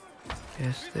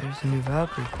 Guess there's a new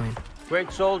Valkyrie queen.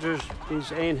 Great soldiers, these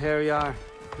Einherjar,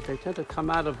 but they tend to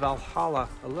come out of Valhalla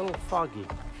a little foggy.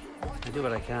 I do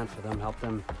what I can for them, help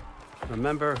them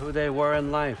remember who they were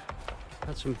in life.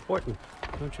 That's important,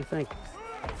 don't you think?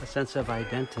 A sense of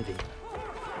identity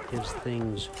gives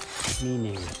things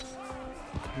meaning.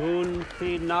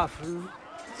 Moonthinafen,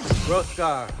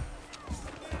 Hrothgar.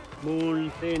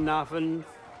 Moonthinafen,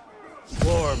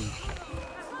 Worm.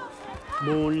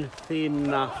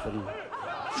 Moonthinafen,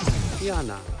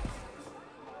 Yana.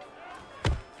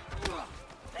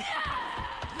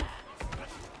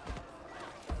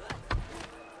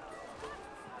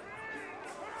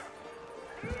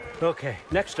 Okay,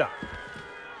 next up.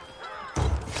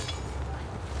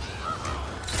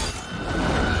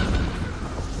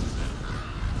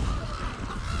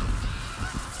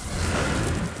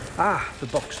 Ah, the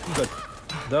books. Good.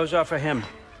 Those are for him.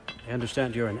 I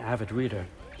understand you're an avid reader.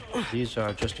 These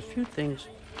are just a few things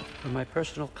from my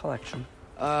personal collection.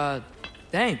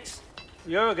 Thanks.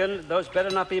 Jurgen, those better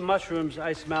not be mushrooms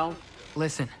I smell.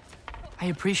 Listen, I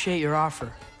appreciate your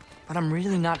offer, but I'm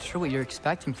really not sure what you're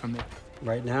expecting from me.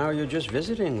 Right now, you're just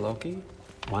visiting, Loki.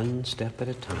 One step at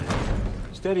a time.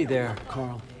 Steady there,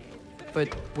 Carl. But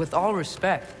with all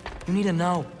respect, you need to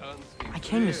know, I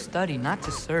came to study, not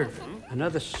to serve.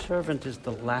 Another servant is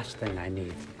the last thing I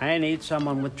need. I need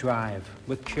someone with drive,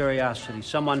 with curiosity,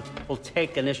 someone who'll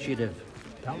take initiative.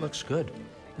 That looks good.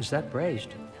 Is that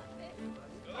braised?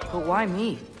 But why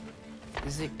me?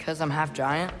 Is it because I'm half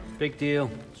giant? Big deal.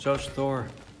 So's Thor.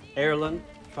 Erlen,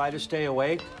 try to stay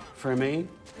awake for me.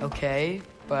 Okay,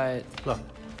 but... Look,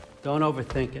 don't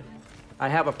overthink it. I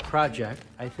have a project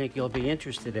I think you'll be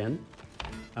interested in.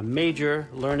 A major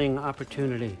learning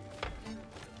opportunity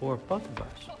for both of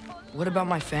us. What about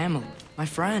my family, my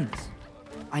friends?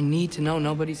 I need to know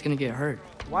nobody's gonna get hurt.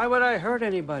 Why would I hurt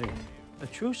anybody? A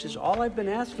truce is all I've been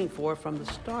asking for from the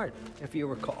start, if you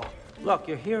recall. Look,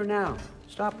 you're here now.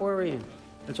 Stop worrying.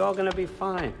 It's all gonna be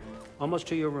fine. Almost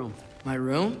to your room. My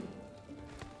room?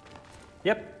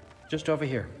 Yep, just over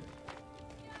here.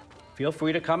 Feel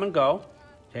free to come and go.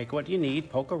 Take what you need,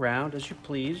 poke around as you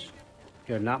please.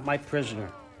 You're not my prisoner.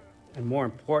 And more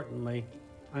importantly,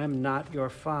 I'm not your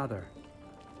father.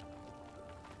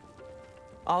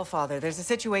 Allfather, there's a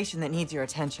situation that needs your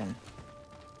attention.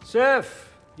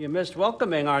 Sif, you missed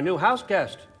welcoming our new house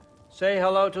guest. Say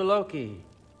hello to Loki.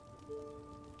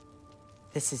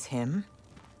 This is him?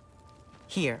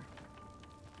 Here.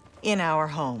 In our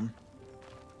home.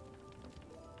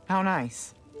 How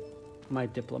nice. My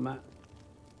diplomat.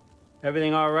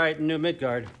 Everything all right in New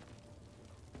Midgard?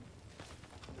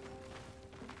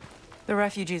 The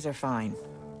refugees are fine.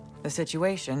 The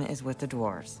situation is with the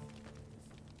dwarves.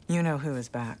 You know who is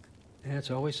back. Yeah,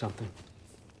 it's always something.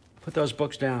 Put those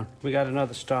books down. We got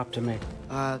another stop to make.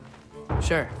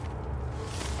 Sure.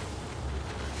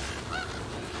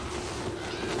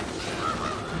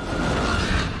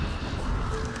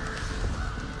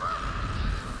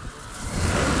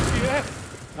 Yeah.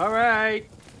 All right.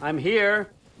 I'm here.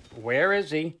 Where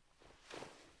is he?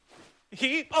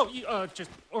 Just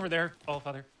over there,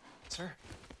 Allfather. Sir.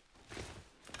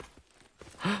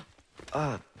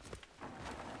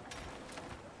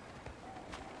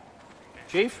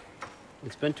 Chief,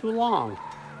 it's been too long.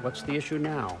 What's the issue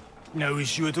now? No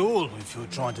issue at all if you're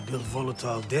trying to build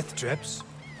volatile death traps.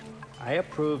 I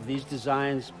approve these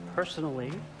designs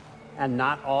personally, and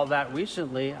not all that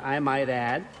recently, I might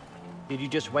add. Did you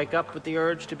just wake up with the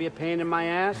urge to be a pain in my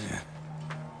ass? Yeah.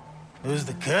 Who's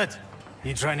the cut?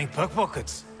 You training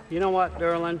pickpockets? You know what,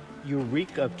 Derlin? You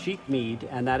reek of cheap mead,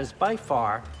 and that is by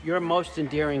far your most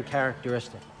endearing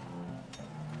characteristic.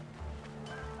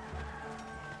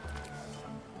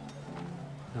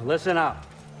 Now listen up.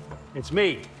 It's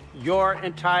me, your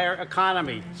entire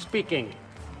economy, speaking.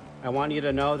 I want you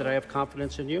to know that I have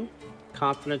confidence in you.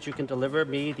 Confidence you can deliver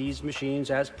me these machines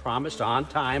as promised, on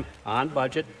time, on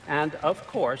budget, and of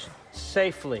course,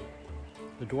 safely.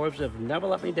 The dwarves have never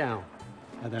let me down,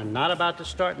 and they're not about to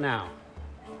start now.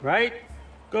 Right?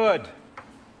 Good.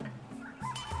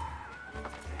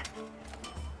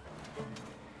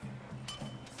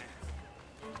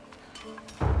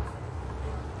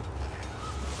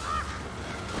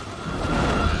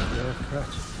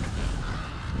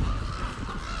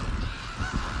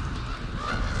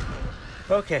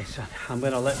 Okay, son, I'm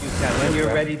gonna let you catch up. When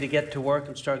you're ready to get to work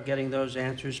and start getting those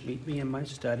answers, meet me in my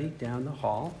study down the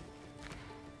hall.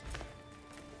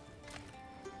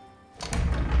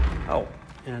 Oh,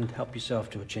 and help yourself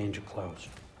to a change of clothes.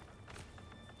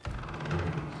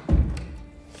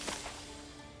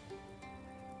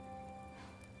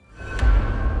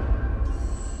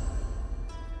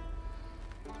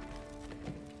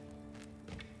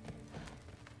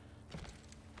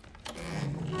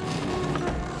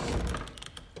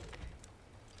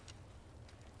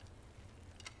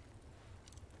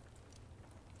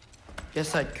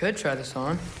 Guess I could try this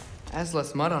on. Has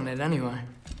less mud on it anyway.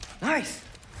 Nice!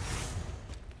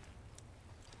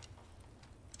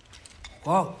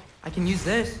 Whoa, I can use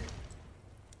this.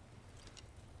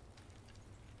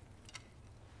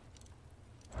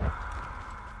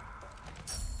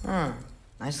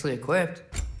 Nicely equipped.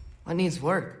 What needs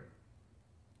work?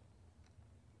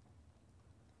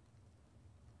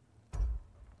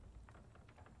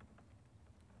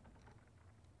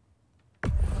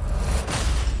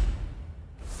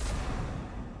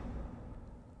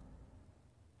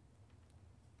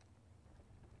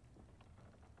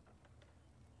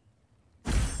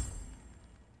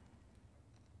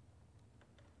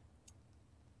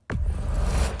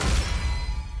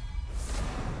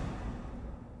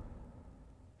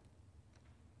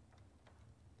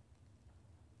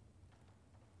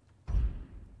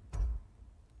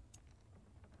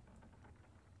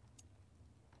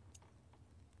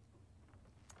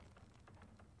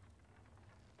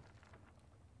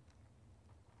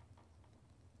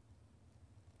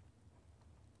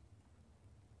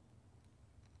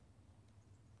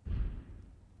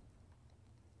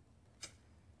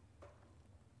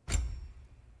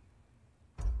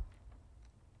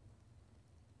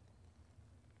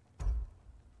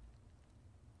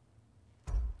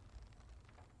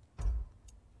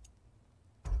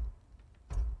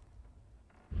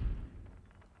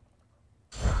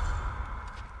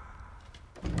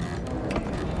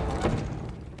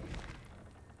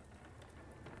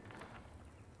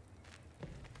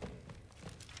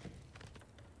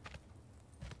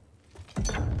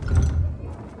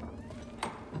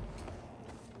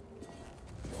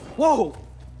 Whoa!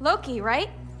 Loki, right?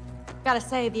 Gotta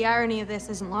say, the irony of this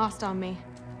isn't lost on me.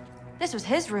 This was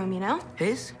his room, you know?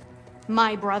 His?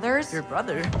 My brother's. Your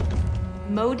brother?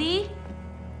 Modi?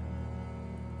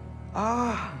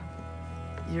 Ah,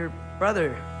 your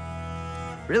brother.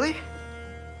 Really?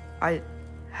 I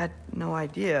had no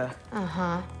idea.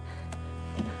 Uh-huh.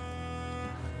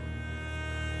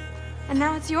 And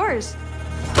now it's yours.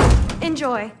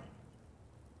 Enjoy.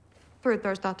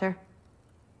 Daughter.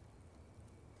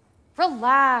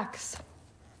 Relax.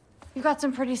 You've got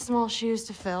some pretty small shoes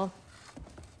to fill.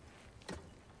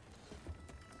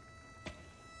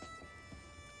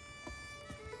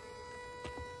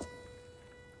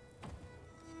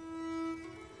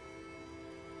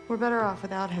 We're better off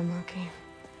without him, Loki.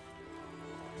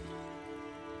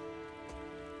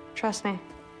 Trust me.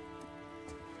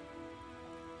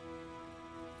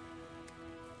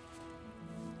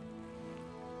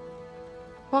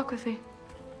 Walk with me.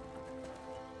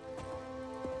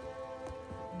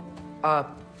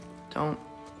 Don't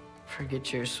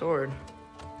forget your sword.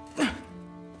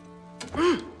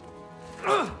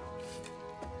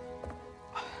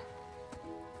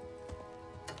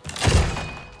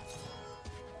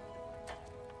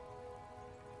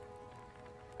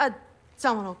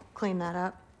 Someone will clean that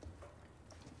up.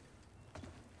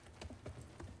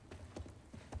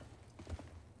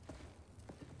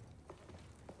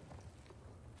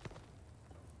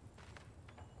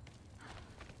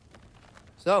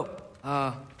 So,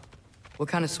 what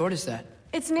kind of sword is that?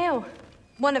 It's new.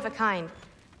 One of a kind.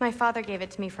 My father gave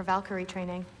it to me for Valkyrie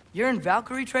training. You're in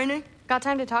Valkyrie training? Got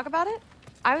time to talk about it?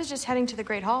 I was just heading to the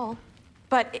Great Hall.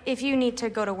 But if you need to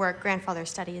go to work,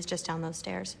 Grandfather's study is just down those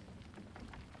stairs.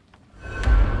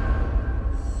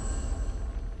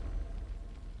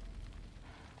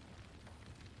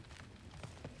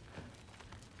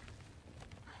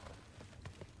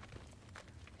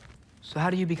 So how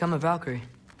do you become a Valkyrie?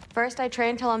 First, I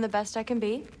train till I'm the best I can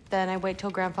be. Then I wait till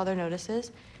Grandfather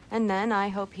notices. And then I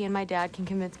hope he and my dad can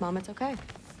convince Mom it's okay.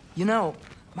 You know,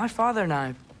 my father and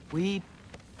I, we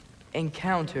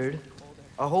encountered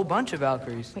a whole bunch of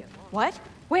Valkyries. Wait, what?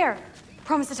 Where?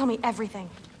 Promise to tell me everything.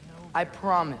 I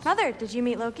promise. Mother, did you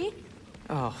meet Loki?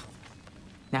 Oh,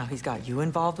 now he's got you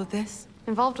involved with this?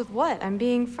 Involved with what? I'm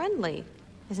being friendly.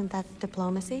 Isn't that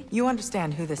diplomacy? You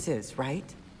understand who this is, right?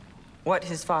 What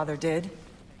his father did?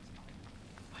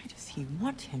 Why does he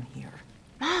want him here?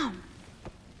 Mom!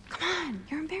 Come on,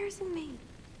 you're embarrassing me.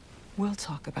 We'll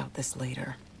talk about this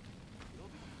later.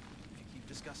 If you keep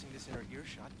discussing this in her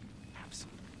earshot, you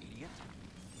absolute idiot.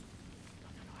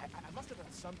 I must have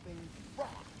done something wrong.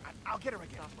 I'll get her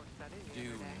again. Do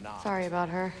not. Sorry about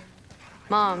her.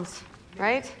 Mom's,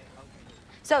 right?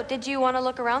 So, did you want to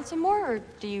look around some more, or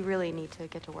do you really need to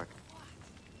get to work?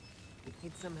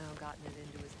 He'd somehow gotten it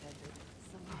into his head that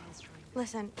someone was trying to...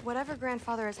 Listen, whatever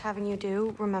Grandfather is having you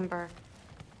do, remember,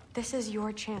 this is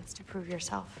your chance to prove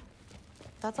yourself.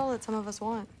 That's all that some of us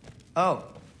want. Oh,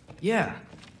 yeah.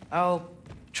 I'll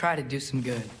try to do some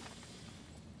good.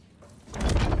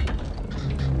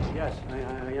 Yes,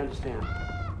 I understand.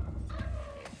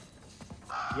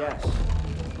 Yes.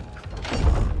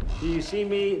 Do you see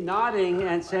me nodding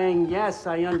and saying, yes,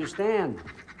 I understand?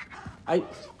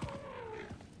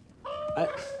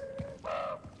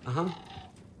 Uh-huh.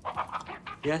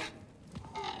 Yes?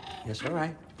 Yes, all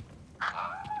right.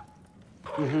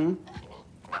 Mm-hmm.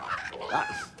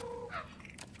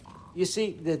 You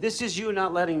see, this is you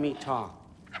not letting me talk.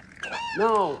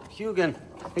 No, Hugin,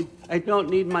 I don't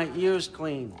need my ears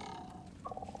cleaned.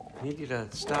 I need you to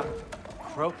stop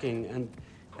croaking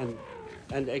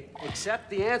and accept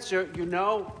the answer you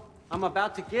know I'm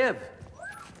about to give.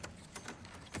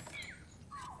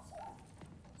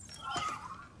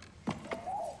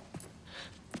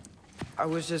 I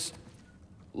was just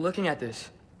looking at this.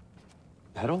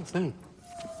 That old thing.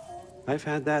 I've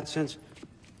had that since...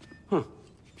 Huh.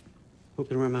 Who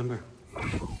can remember?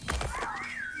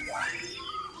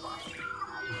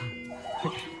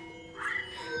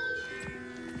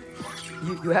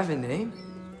 You have a name?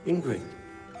 Ingrid.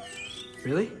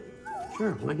 Really?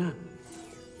 Sure, why not?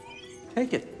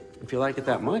 Take it, if you like it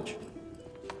that much.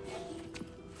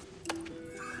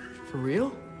 For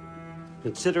real?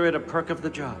 Consider it a perk of the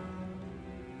job.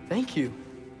 Thank you.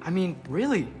 I mean,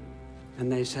 really. And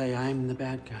they say I'm the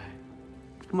bad guy.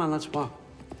 Come on, let's walk.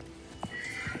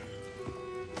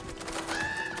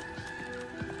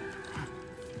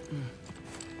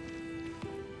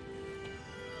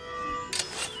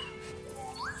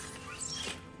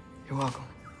 You're welcome.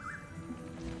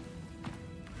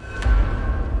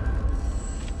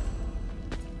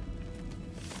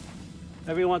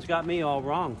 Everyone's got me all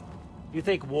wrong. You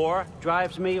think war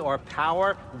drives me, or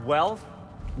power, wealth?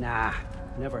 Nah,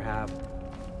 never have.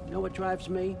 You know what drives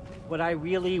me? What I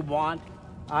really want?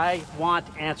 I want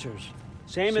answers.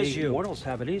 Same as you. Mortals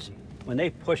have it easy. When they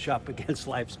push up against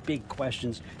life's big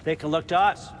questions, they can look to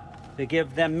us. They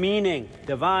give them meaning,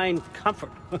 divine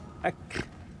comfort.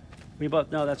 We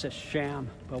both know that's a sham.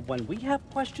 But when we have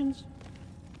questions,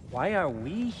 why are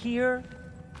we here?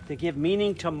 To give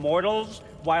meaning to mortals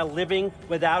while living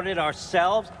without it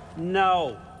ourselves?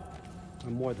 No.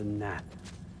 We're more than that.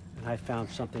 And I found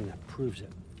something that proves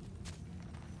it.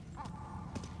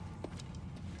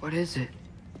 What is it?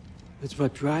 It's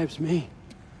what drives me.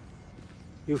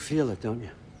 You feel it, don't you?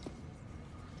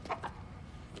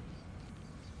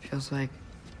 Feels like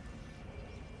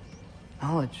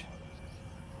knowledge.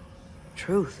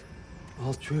 Truth.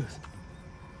 All truth.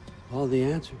 All the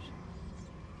answers.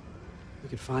 We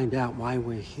could find out why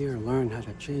we're here, learn how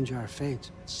to change our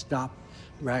fates, stop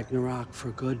Ragnarok for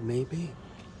good, maybe.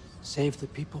 Save the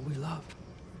people we love.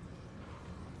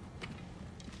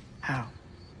 How?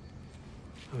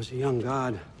 I was a young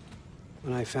god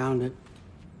when I found it.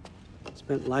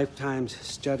 Spent lifetimes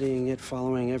studying it,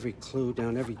 following every clue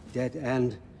down every dead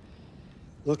end,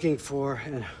 looking for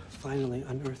and finally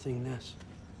unearthing this.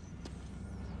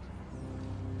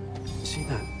 You see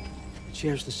that? It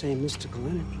shares the same mystical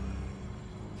energy.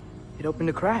 It opened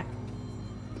a crack.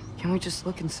 Can we just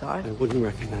look inside? I wouldn't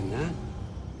recommend that.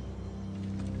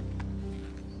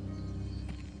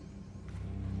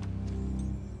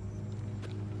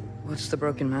 What's the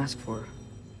broken mask for?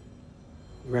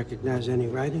 You recognize any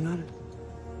writing on it?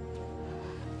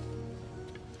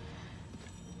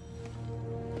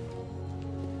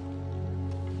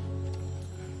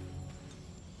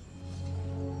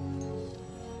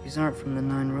 These aren't from the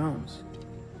Nine Realms.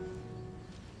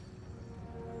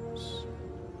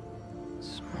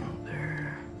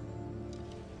 Smolder.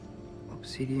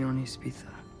 Obsidione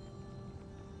Spitha.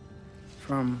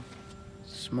 From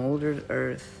smoldered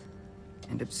earth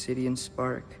and obsidian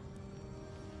spark.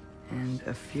 And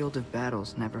a field of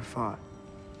battles never fought.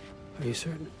 Are you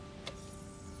certain?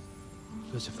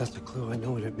 Because if that's a clue, I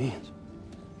know what it means.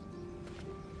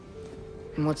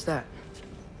 And what's that?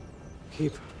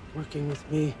 Keep working with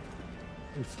me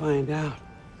and find out.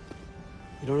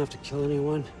 You don't have to kill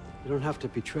anyone. You don't have to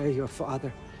betray your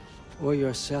father or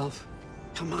yourself.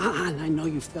 Come on, I know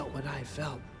you felt what I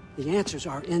felt. The answers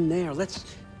are in there.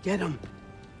 Let's get them.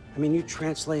 I mean, you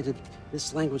translated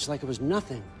this language like it was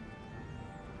nothing.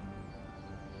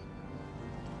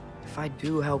 If I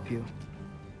do help you,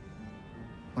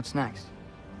 what's next?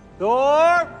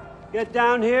 Thor! Get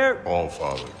down here! All,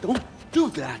 Father. Don't do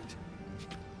that!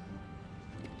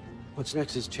 What's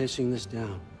next is chasing this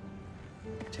down.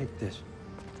 Take this,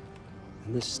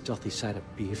 and this stealthy side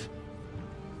of beef,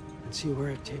 and see where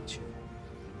it takes you.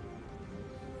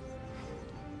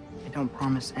 I don't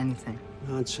promise anything.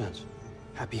 Nonsense.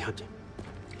 Happy hunting.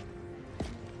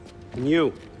 And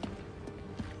you,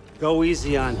 go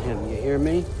easy on him, you hear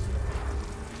me?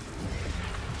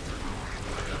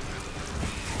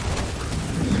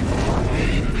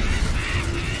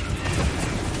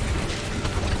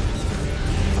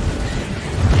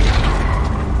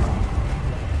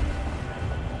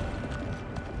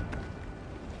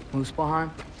 Muspelheim?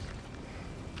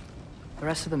 The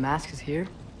rest of the mask is here?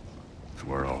 It's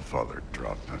where Allfather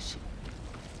dropped us.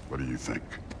 What do you think?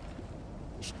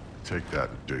 Just take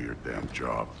that and do your damn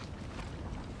job.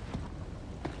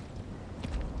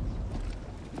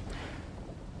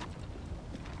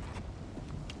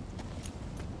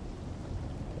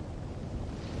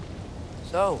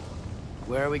 So,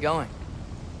 where are we going?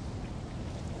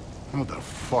 How the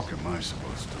fuck am I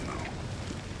supposed to know?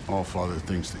 Allfather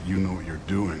thinks that you know what you're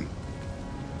doing,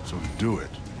 so do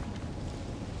it.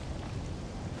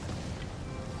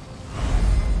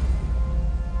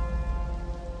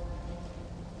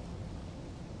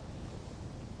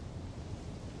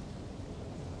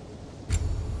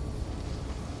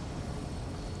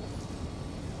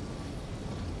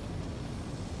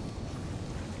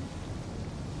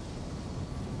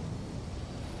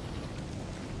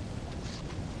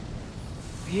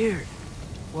 Weird.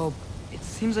 Well, it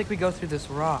seems like we go through this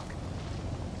rock.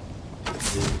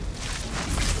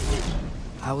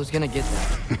 I was gonna get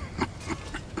that.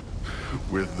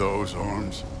 With those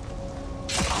arms?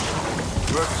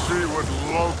 Let's see what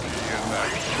Loki and that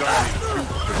giant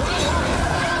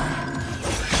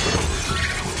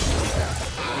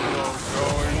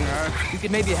going at. You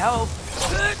could maybe help.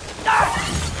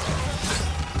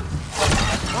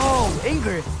 Oh,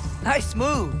 Ingrid. Nice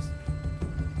moves.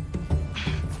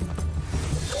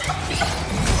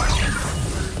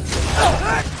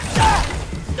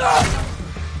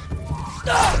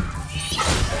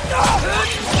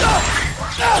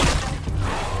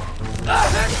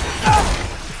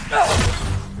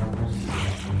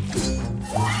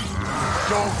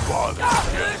 Don't bother.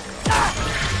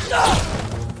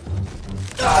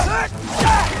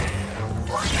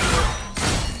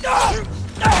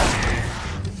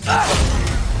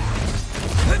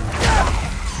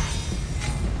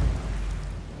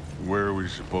 Where are we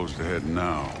supposed to head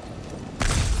now?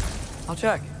 I'll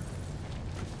check.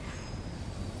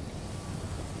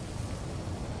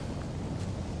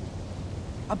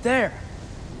 Up there.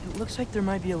 It looks like there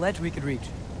might be a ledge we could reach.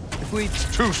 If we...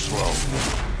 It's too slow.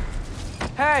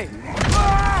 Hey!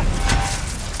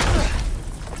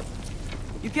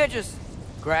 You can't just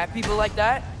grab people like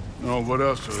that. Oh, what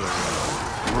else are they?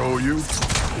 Throw you?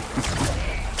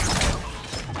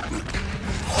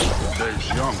 Dave's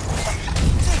young.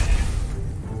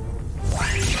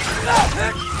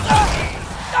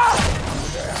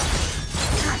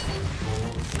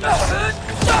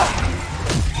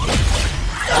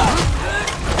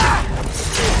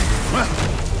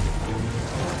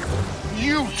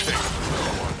 You take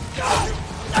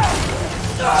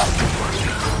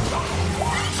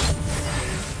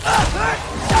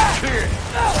Kid,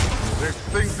 there's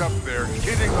things up there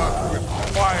hitting us with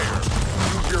fire.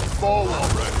 Use your bow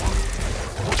already.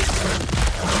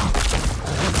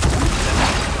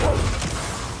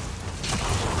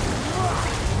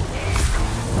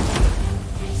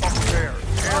 Up there,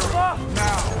 arrow,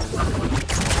 now.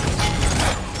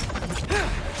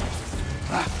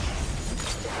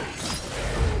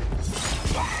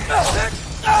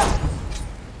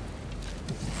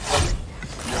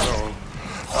 You know,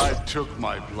 I took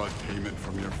my blood payment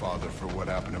from your father for what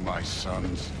happened to my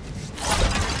sons.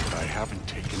 But I haven't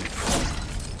taken it from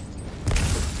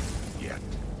him. Yet.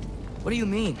 What do you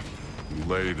mean?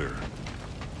 Later.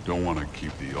 Don't want to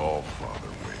keep the Allfather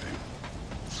waiting.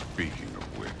 Speaking of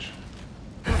which.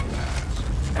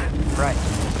 Right.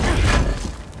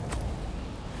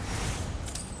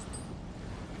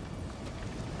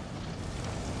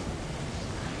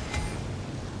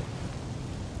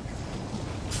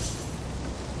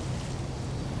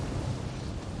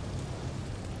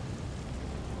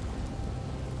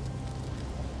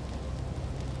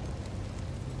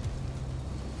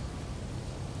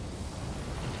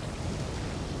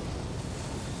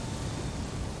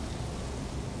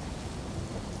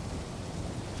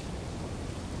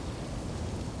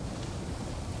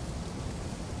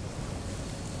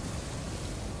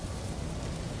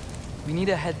 We need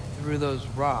to head through those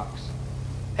rocks.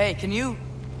 Hey, can you...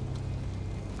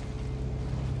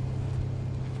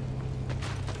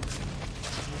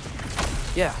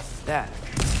 Yeah, that.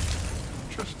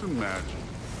 Just imagine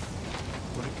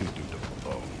what it can do to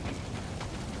bone.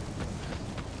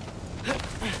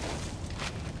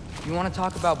 You want to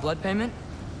talk about blood payment?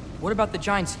 What about the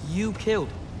giants you killed?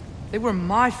 They were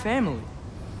my family.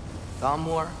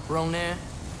 Thamor, Hrolnir,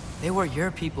 they were your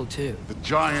people too. The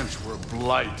giants were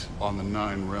blight on the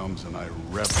 9 realms, and I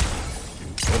reveled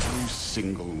in every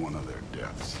single one of their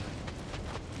deaths.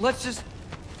 Let's just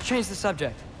change the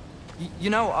subject.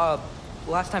 You know,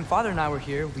 last time Father and I were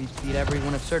here, we beat every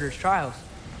one of Surtur's trials.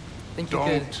 Think you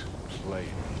could... Don't play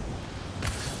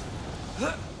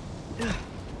me.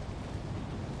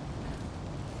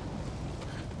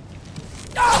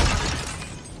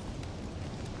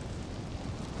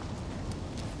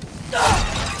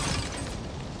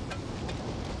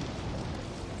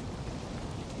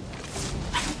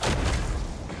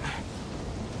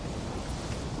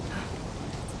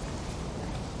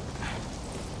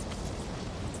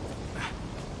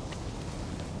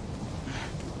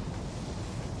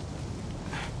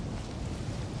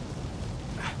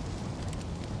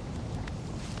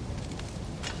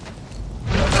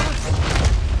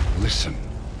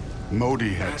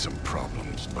 Modi had some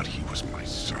problems, but he was my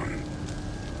son.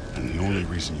 And the only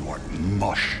reason you aren't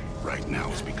mush right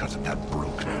now is because of that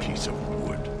broken piece of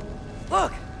wood.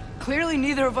 Look! Clearly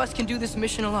neither of us can do this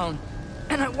mission alone.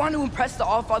 And I want to impress the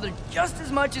Allfather just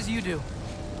as much as you do.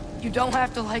 You don't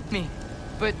have to like me,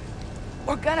 but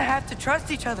we're gonna have to trust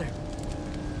each other.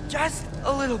 Just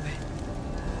a little bit.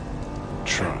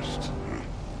 Trust.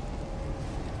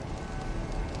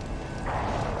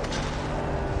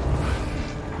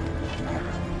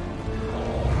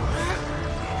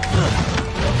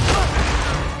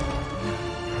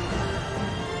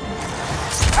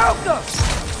 Alka!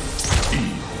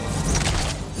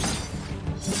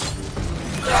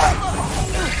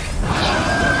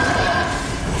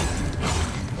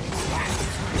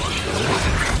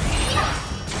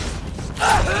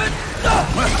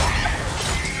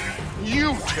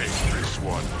 You take this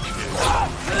one, kid.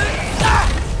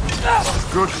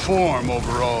 Good form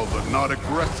overall, but not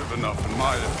aggressive enough in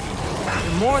my opinion.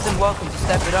 You're more than welcome to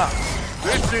step it up.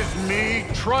 This is me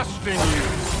trusting you.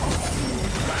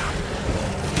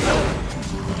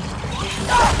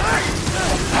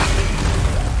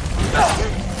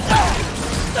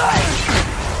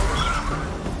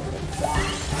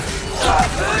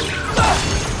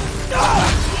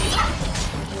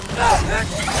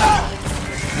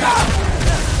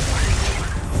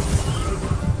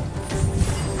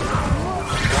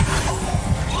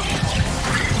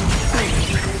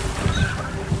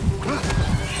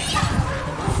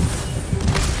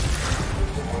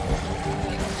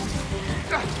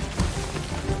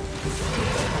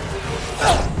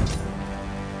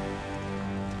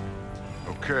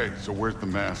 Okay, so where's the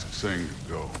mask saying to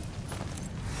go?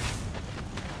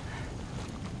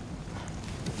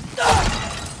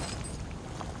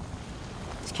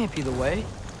 This can't be the way.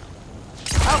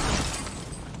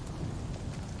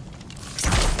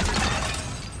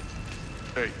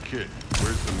 Hey, kid,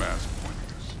 where's the mask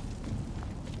pointing us?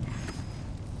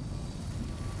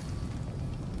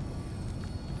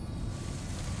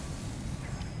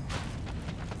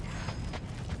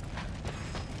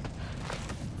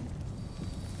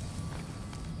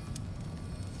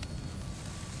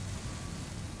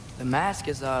 The mask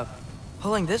is,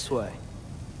 pulling this way.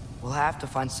 We'll have to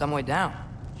find some way down.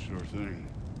 Sure thing.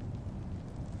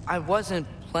 I wasn't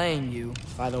playing you,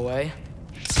 by the way.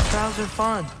 Trials are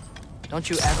fun. Don't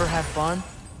you ever have fun?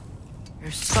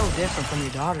 You're so different from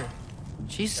your daughter.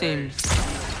 She seems...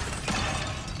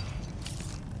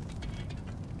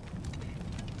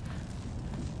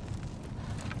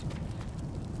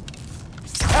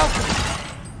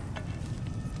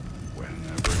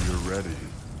 Whenever you're ready.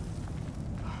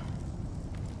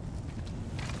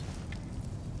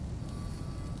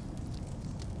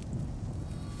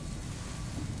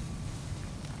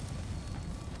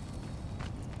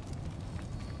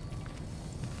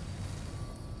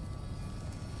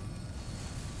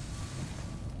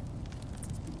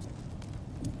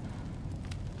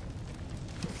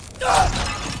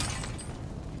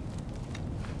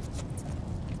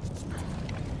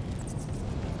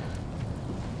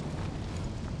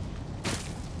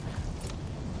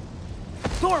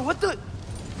 Thor, what the...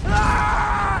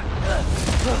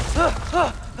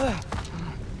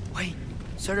 Wait,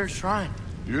 Surtur's shrine.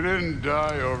 You didn't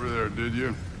die over there, did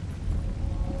you?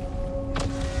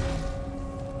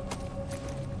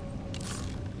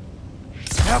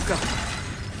 Helka!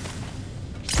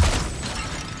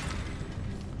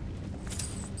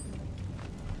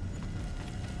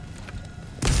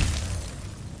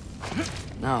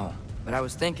 No, but I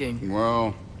was thinking...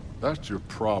 Well, that's your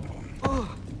problem.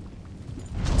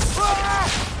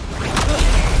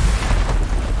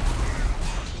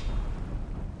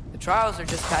 The trials are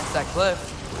just past that cliff.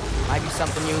 Might be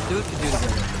something you and Dude could do together.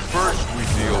 First, we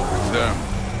deal with them.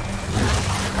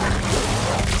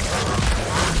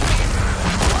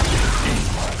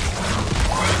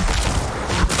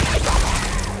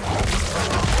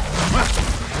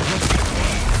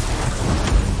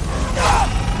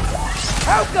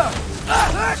 Helka!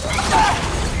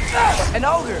 An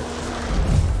ogre!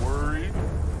 Worried?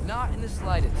 Not in the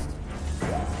slightest.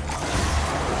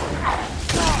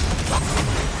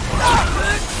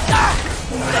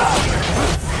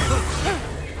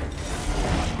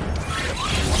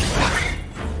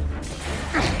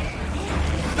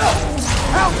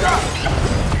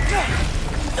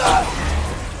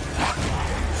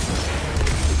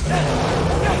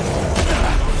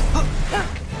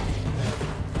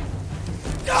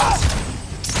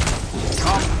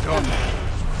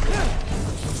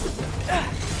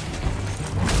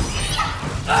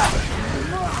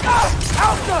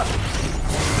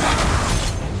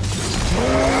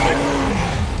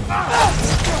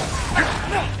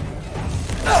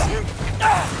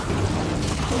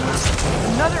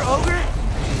 Another ogre?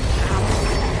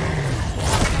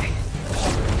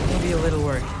 Maybe a little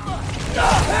work.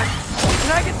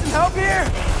 Can I get some help here?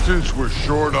 Since we're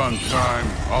short on time,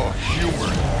 I'll humor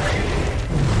you.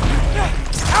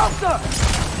 Alpha!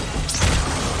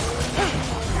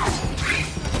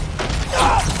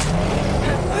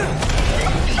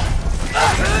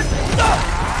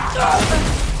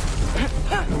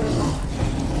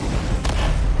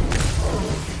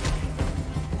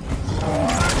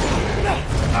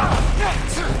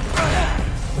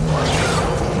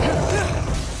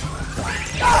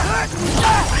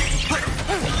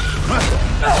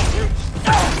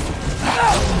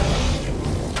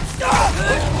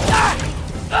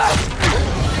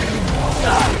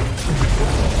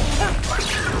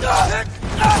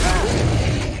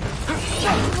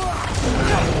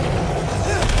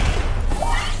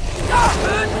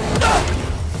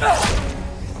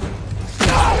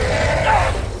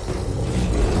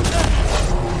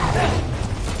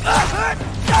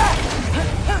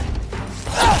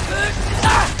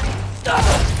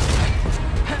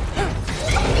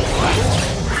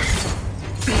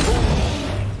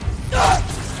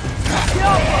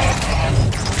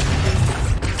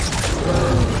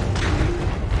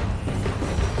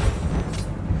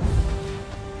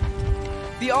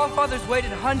 The Allfather's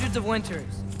waited hundreds of winters.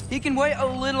 He can wait a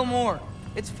little more.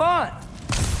 It's fun.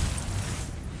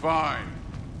 Fine.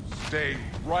 Stay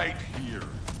right here.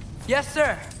 Yes,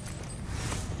 sir.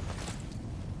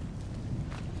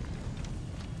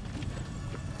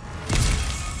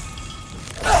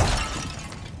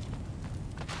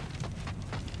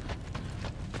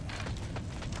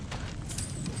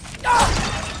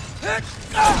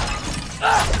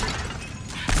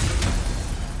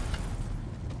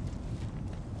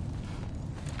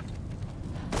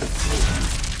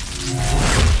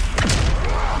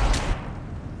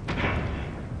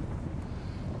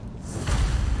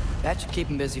 That should keep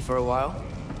him busy for a while.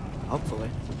 Hopefully.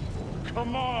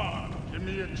 Come on, give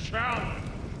me a challenge.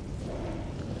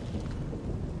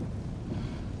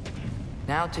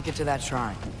 Now to get to that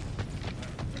shrine.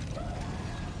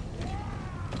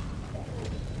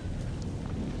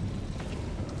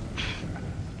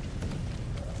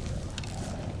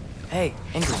 Hey,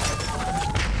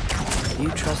 Ingrid. Do you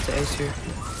trust the Æsir?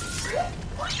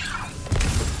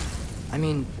 I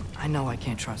mean, I know I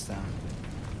can't trust them.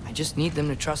 I just need them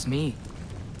to trust me.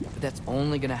 But that's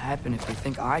only gonna happen if they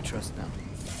think I trust them.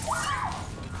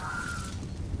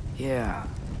 Yeah.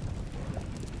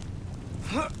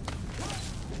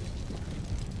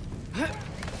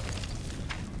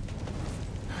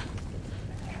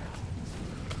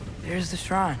 There's the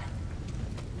shrine.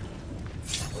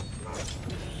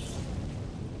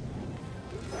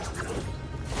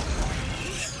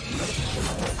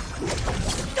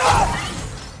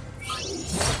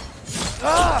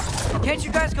 Can't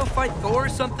you guys go fight Thor or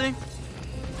something?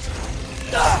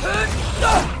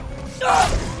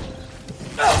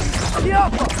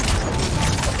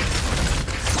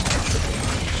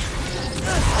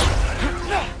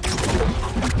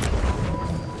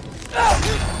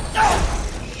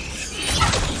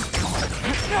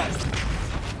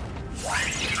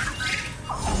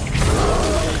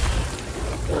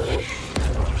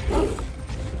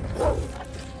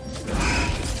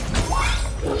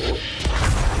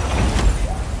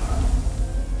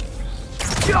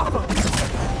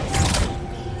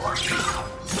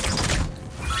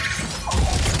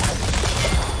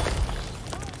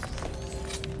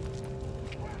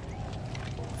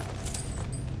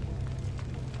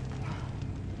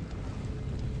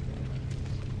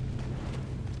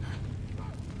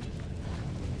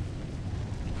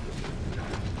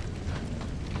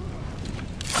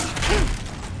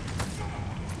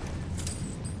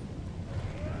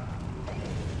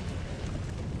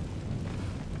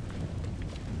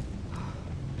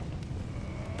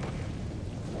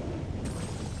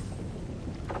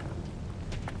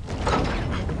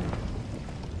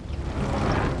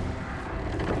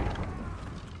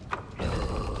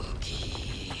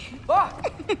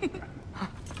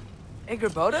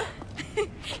 Boda?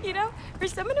 You know, for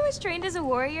someone who was trained as a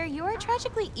warrior, you are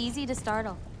tragically easy to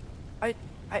startle.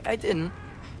 I didn't.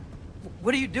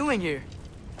 What are you doing here?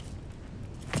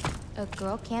 A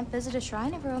girl can't visit a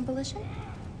shrine of her own volition?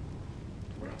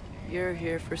 You're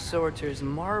here for Sorter's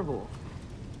marble.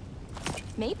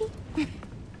 Maybe.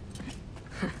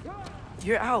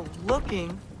 You're out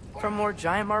looking for more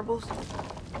giant marbles?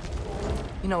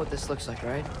 You know what this looks like,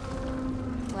 right?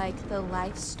 Like the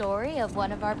life story of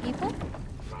one of our people?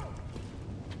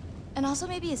 And also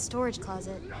maybe a storage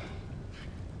closet.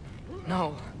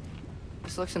 No.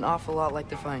 This looks an awful lot like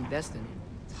Defying Destiny.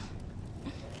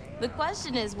 The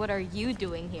question is, what are you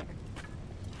doing here?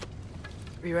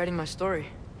 rewriting my story.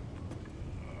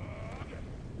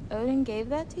 Odin gave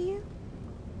that to you?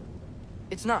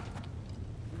 It's not...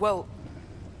 Well,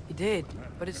 he did,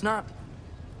 but it's not...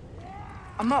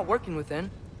 I'm not working with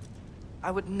him.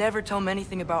 I would never tell him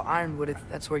anything about Ironwood if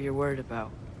that's what you're worried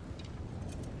about.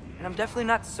 And I'm definitely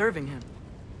not serving him.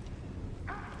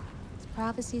 It's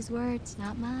prophecy's words,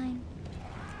 not mine.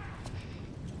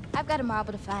 I've got a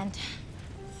marble to find.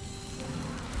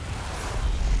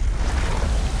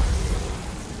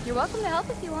 You're welcome to help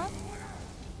if you want.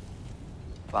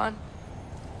 Fine.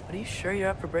 But are you sure you're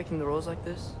up for breaking the rules like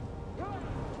this?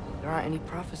 There aren't any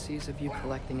prophecies of you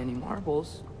collecting any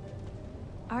marbles.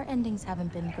 Our endings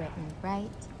haven't been written, right?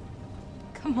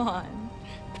 Come on.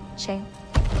 Shame.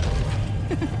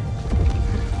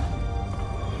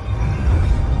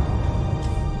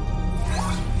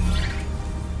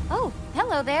 Oh,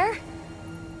 hello there.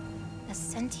 A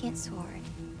sentient sword.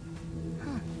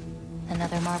 Huh.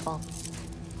 Another marble.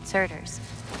 Surtur's.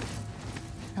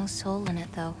 No soul in it,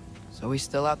 though. So he's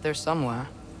still out there somewhere.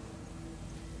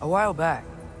 A while back,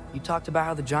 you talked about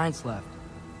how the giants left.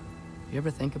 You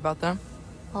ever think about them?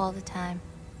 All the time.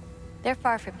 They're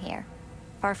far from here.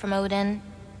 Far from Odin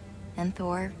and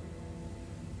Thor.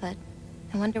 But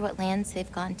I wonder what lands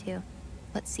they've gone to.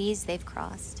 What seas they've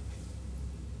crossed.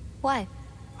 Why?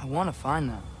 I want to find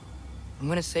them. I'm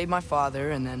gonna save my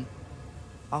father, and then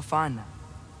I'll find them.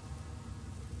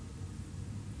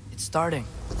 It's starting.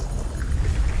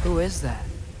 Who is that?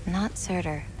 Not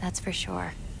Surtur, that's for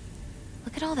sure.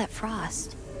 Look at all that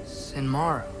frost.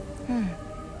 Sinmara.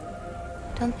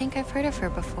 Don't think I've heard of her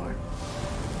before.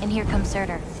 And here comes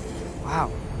Surtur.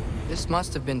 Wow. This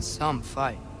must have been some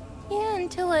fight. Yeah,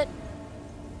 until it...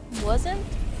 wasn't?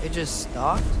 It just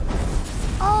stopped?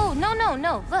 Oh,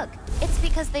 no. Look, it's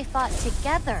because they fought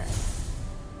together.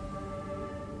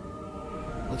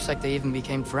 Looks like they even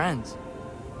became friends.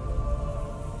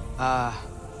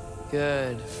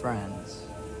 Good friends.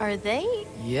 Are they?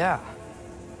 Yeah,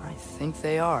 I think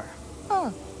they are.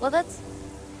 Oh, well that's...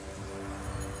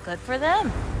 good for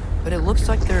them. But it looks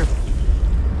like their,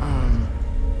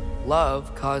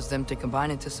 love caused them to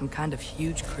combine into some kind of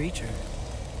huge creature.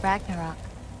 Ragnarok.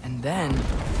 And then...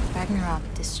 Ragnarok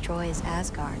destroys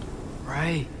Asgard.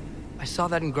 Right. I saw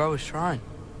that in Groa's shrine.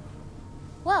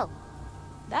 Well,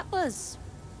 that was...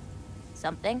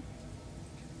 something.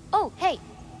 Oh, hey,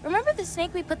 remember the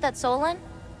snake we put that soul in?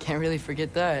 Can't really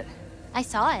forget that. I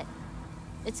saw it.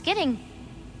 It's getting...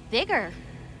 bigger.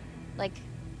 Like,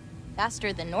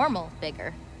 faster than normal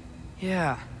bigger.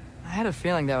 Yeah, I had a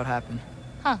feeling that would happen.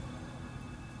 Huh.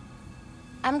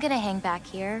 I'm gonna hang back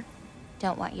here.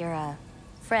 Don't want your,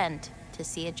 friend to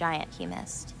see a giant he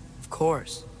missed. Of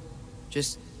course.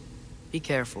 Just be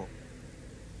careful.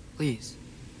 Please.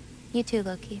 You too,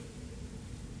 Loki.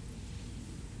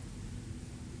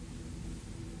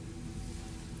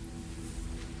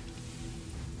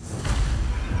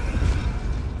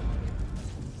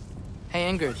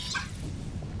 Hey, Ingrid.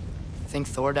 Think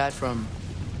Thor died from...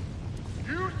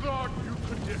 You thought you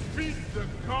could defeat the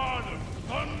god of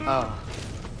thunder? Oh.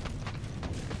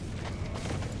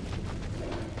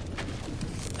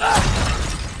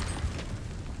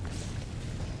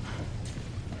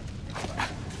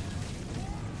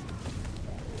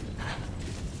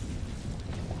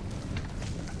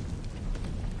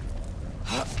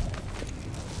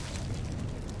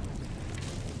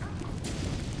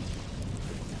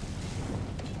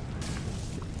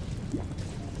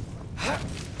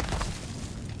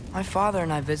 My father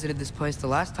and I visited this place the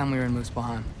last time we were in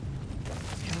Muspelheim.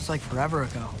 It was like forever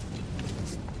ago.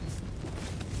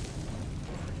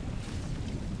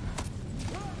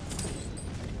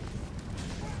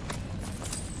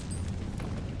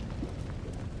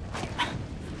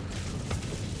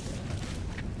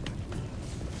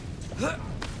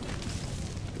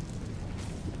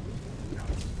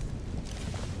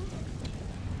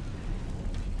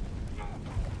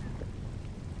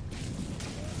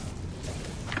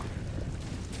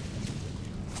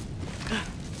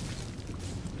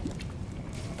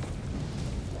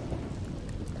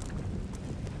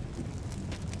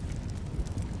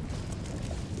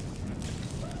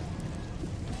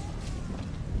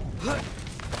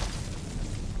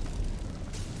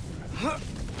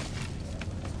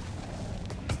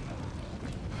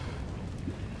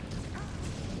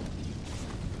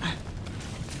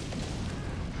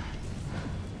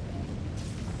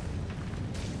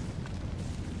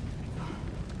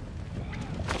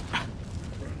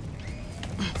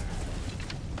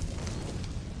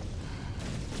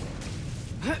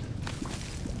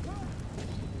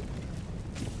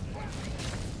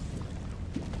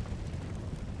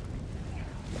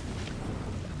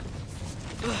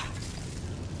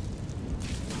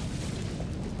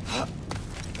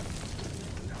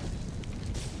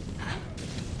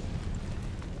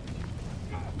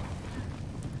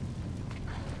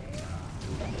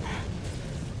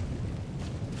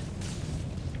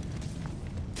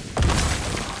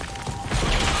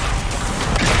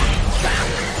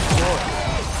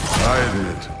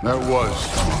 That was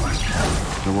fun.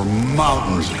 There were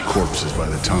mountains of corpses by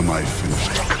the time I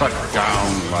finished. Cut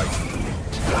down like meat.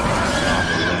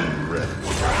 Red.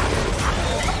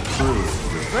 True.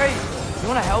 Great. You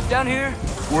want to help down here?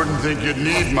 Wouldn't think you'd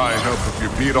need my help if you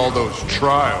beat all those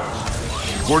trials.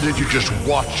 Or did you just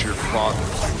watch your father?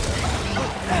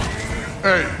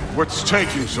 Hey, what's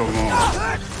taking so long?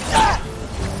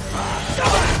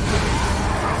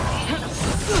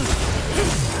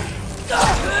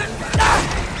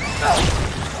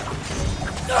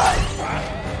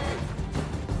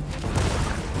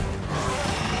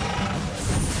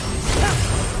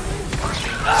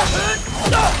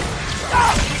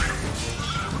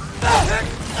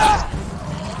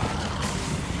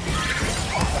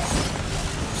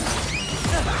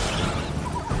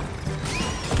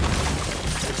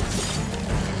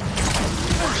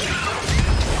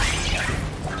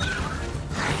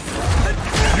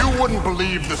 You wouldn't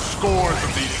believe the scores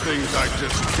of these things I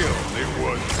just killed. It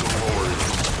was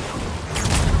glorious.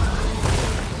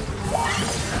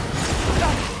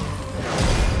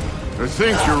 I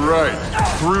think you're right.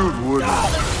 Thrud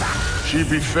wouldn't. She'd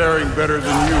be faring better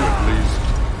than you, at least.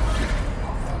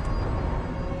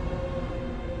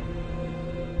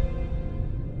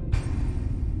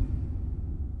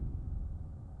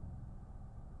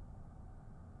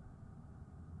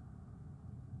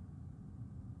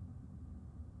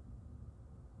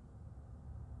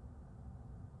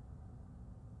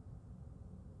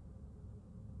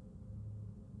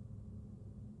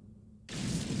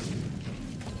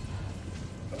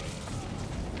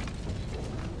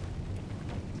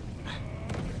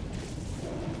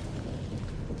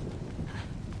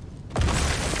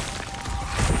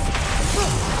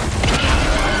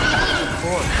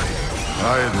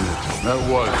 I admit, that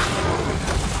was fun.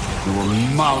 There were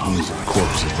mountains of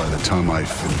corpses by the time I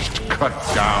finished. Cut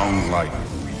down like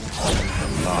meat.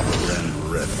 The lava ran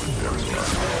red with their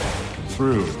blood.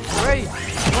 Through. Great.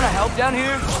 You want to help down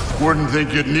here? Wouldn't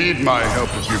think you'd need my help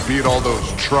if you beat all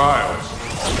those trials.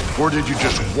 Or did you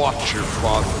just watch your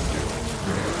father do it?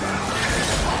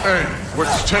 Hey,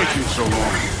 what's taking so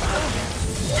long?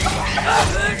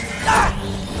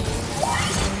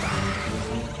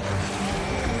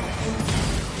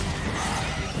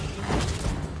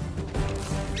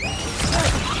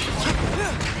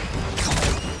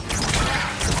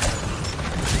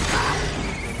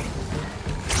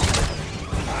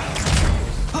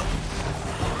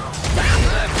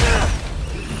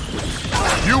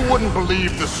 You wouldn't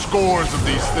believe the scores of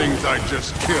these things I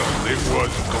just killed. It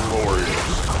was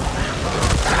glorious.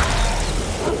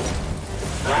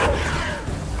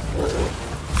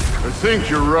 I think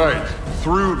you're right.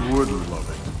 Thrud would love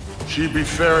it. She'd be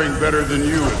faring better than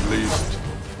you, at least.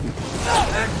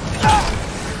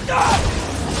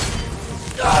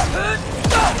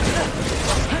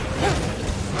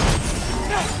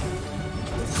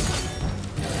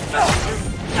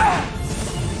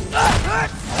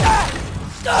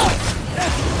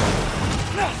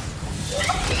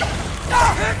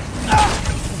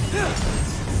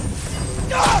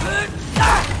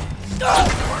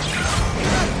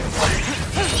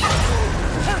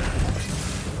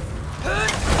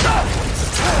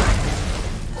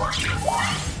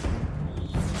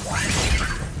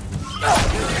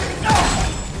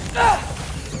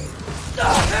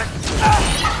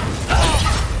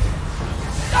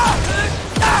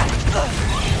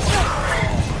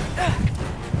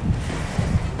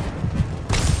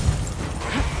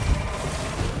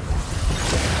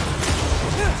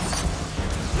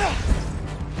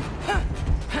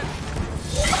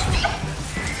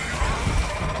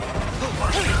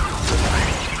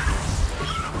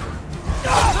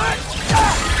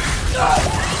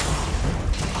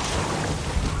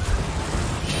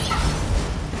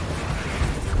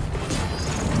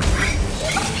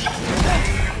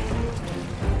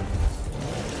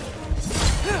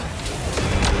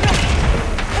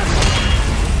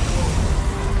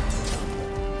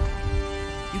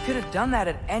 Done that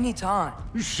at any time.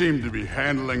 You seem to be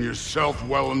handling yourself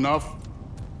well enough.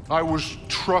 I was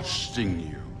trusting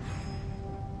you.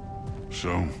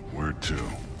 So, where to?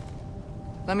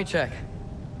 Let me check.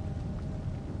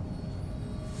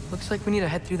 Looks like we need to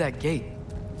head through that gate.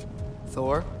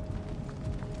 Thor?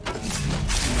 Ain't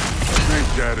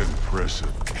that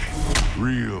impressive?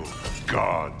 Real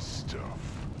god stuff.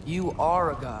 You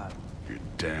are a god. You're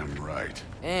damn right.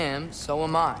 And so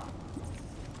am I.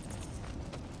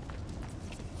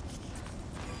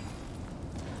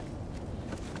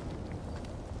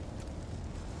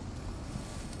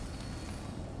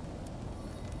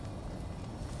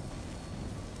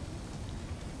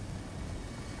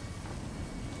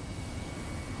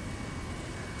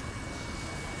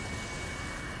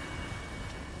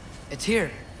 It's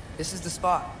here. This is the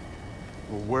spot.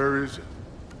 Well, where is it?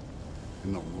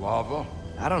 In the lava?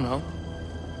 I don't know.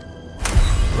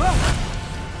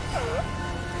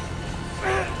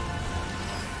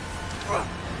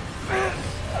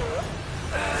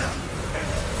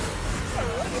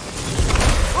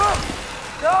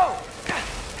 No!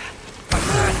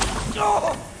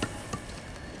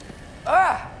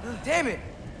 Ah! Damn it!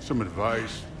 Some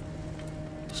advice.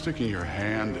 Sticking your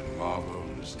hand in lava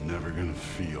is never gonna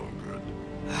feel good.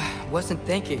 Wasn't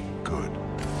thinking. Good.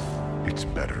 It's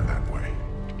better that way.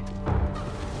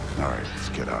 All right, let's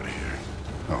get out of here.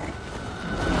 Oh.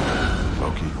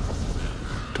 Loki,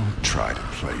 don't try to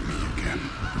play me again.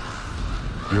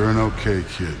 You're an okay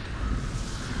kid.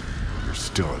 You're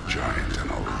still a giant,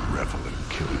 and I'll revel in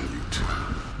killing you too.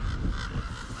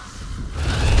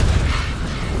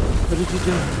 What did you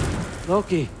do?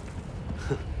 Loki.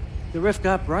 The rift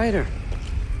got brighter.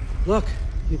 Look,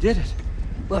 you did it.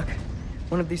 Look,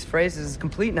 one of these phrases is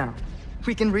complete now.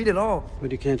 We can read it all.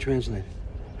 But you can't translate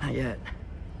it. Not yet.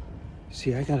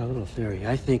 See, I got a little theory.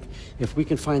 I think if we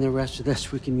can find the rest of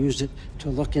this, we can use it to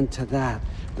look into that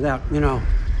without, you know,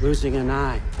 losing an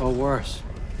eye or worse.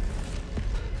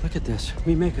 Look at this.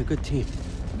 We make a good team.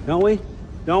 Don't we?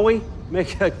 Don't we?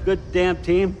 Make a good damn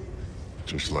team?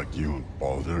 Just like you and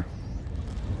Baldur.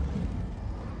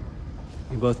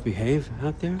 You both behave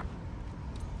out there?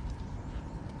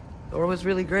 Thor was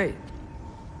really great.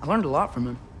 I learned a lot from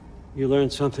him. You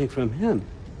learned something from him?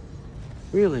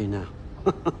 Really now?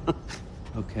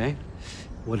 Okay.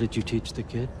 What did you teach the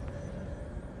kid?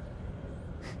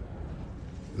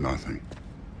 Nothing.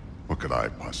 What could I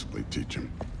possibly teach him?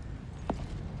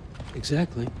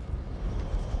 Exactly.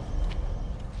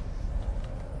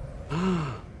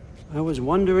 I was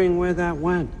wondering where that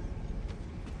went.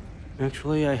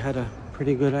 Actually, I had a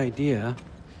pretty good idea.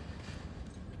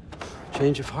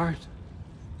 Change of heart.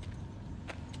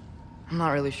 I'm not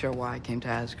really sure why I came to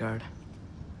Asgard.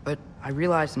 But I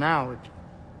realize now it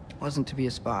wasn't to be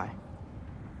a spy.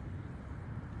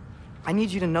 I need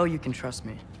you to know you can trust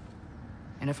me.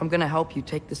 And if I'm gonna help you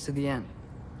take this to the end,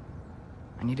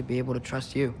 I need to be able to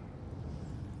trust you.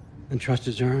 And trust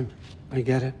is earned. I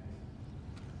get it.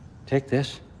 Take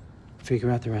this, figure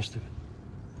out the rest of it.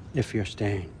 If you're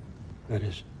staying, that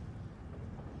is.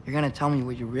 You're gonna tell me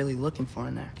what you're really looking for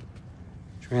in there.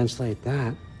 Translate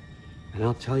that, and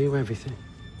I'll tell you everything.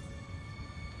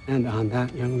 And on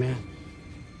that, young man,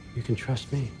 you can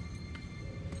trust me.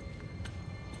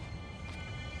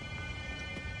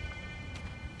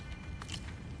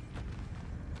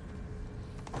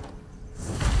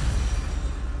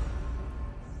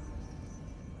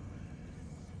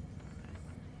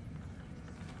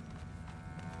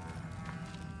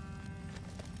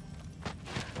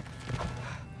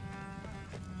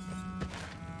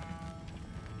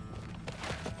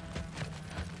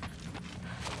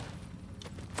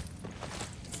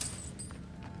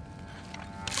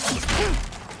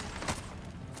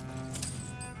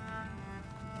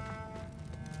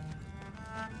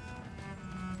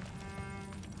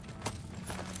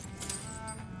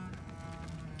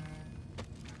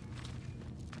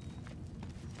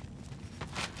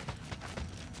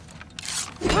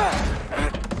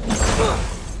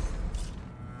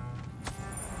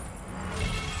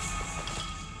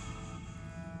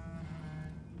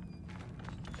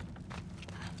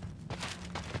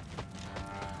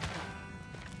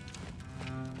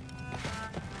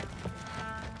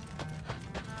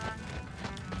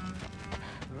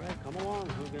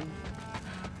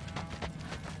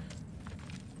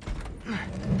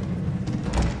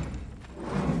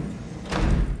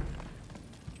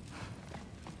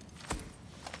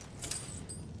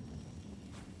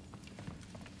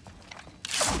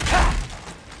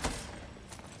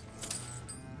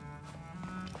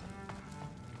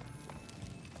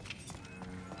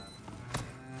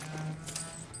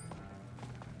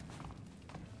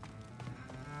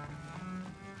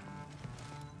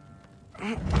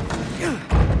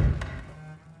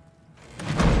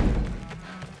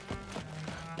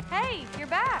 Hey, you're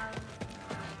back.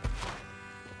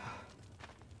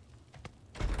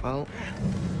 Well,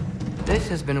 this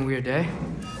has been a weird day.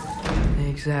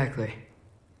 Exactly.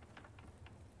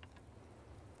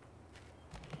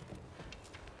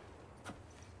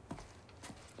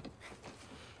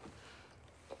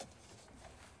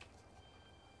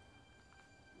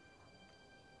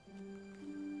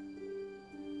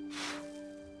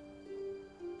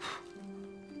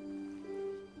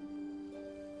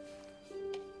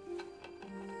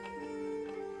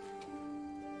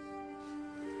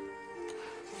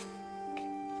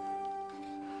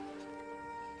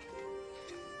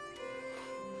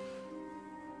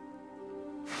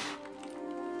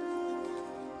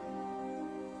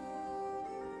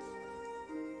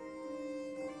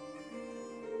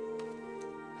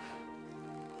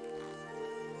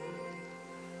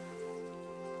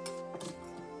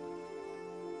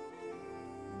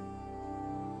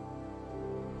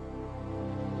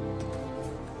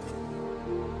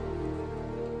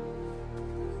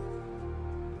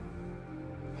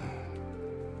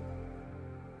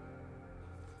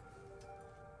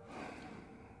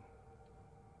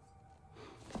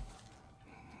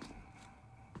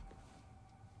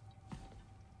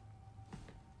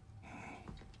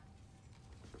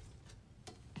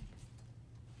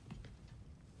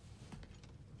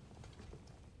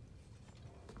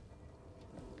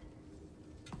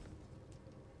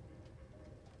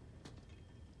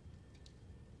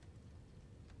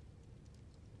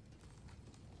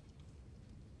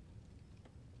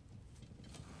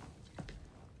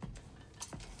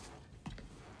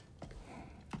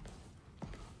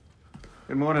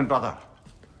 Good morning, brother.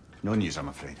 No news, I'm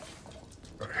afraid.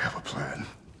 I have a plan.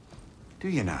 Do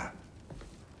you now?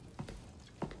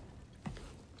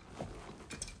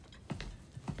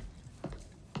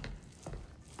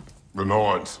 The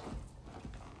Norns.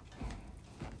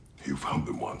 You found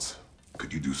them once.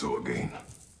 Could you do so again?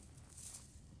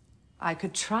 I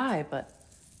could try, but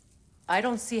I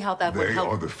don't see how that would They help.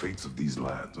 are the fates of these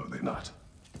lands, are they not?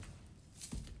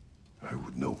 I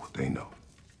would know what they know.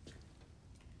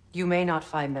 You may not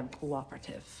find them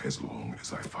cooperative. As long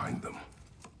as I find them.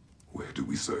 Where do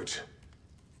we search?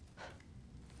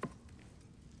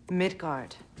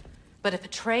 Midgard. But if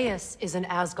Atreus is in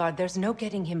Asgard, there's no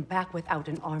getting him back without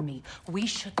an army. We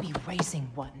should be raising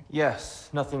one. Yes,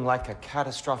 nothing like a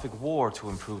catastrophic war to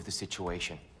improve the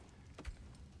situation.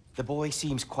 The boy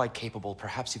seems quite capable.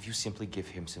 Perhaps if you simply give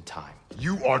him some time.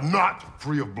 You are not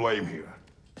free of blame here.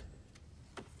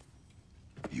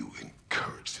 You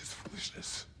encouraged his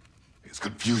foolishness, his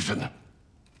confusion.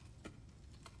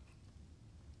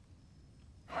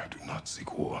 I do not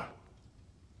seek war.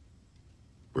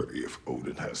 But if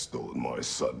Odin has stolen my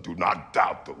son, do not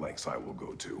doubt the lengths I will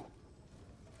go to.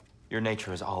 Your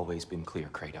nature has always been clear,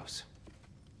 Kratos.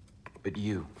 But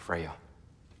you, Freya.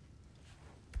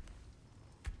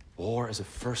 War is a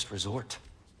first resort.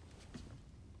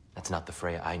 That's not the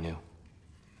Freya I knew.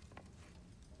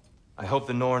 I hope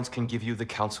the Norns can give you the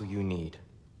counsel you need.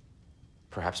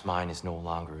 Perhaps mine is no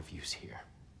longer of use here.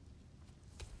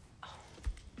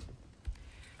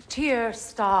 Tyr,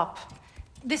 stop.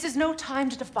 This is no time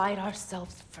to divide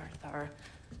ourselves further.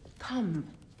 Come,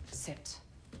 sit,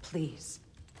 please.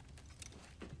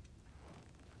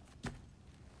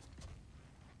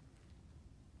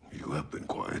 You have been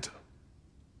quiet.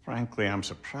 Frankly, I'm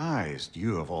surprised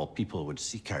you, of all people, would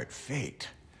seek out fate.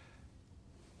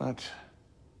 But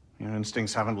your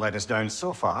instincts haven't let us down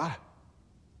so far.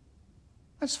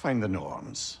 Let's find the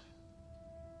Norns.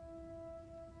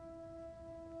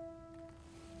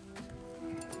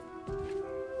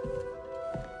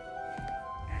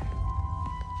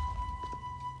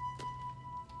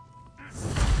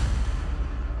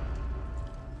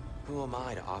 Who am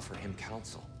I to offer him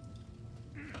counsel?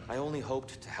 I only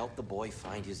hoped to help the boy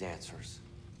find his answers,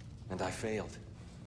 and I failed.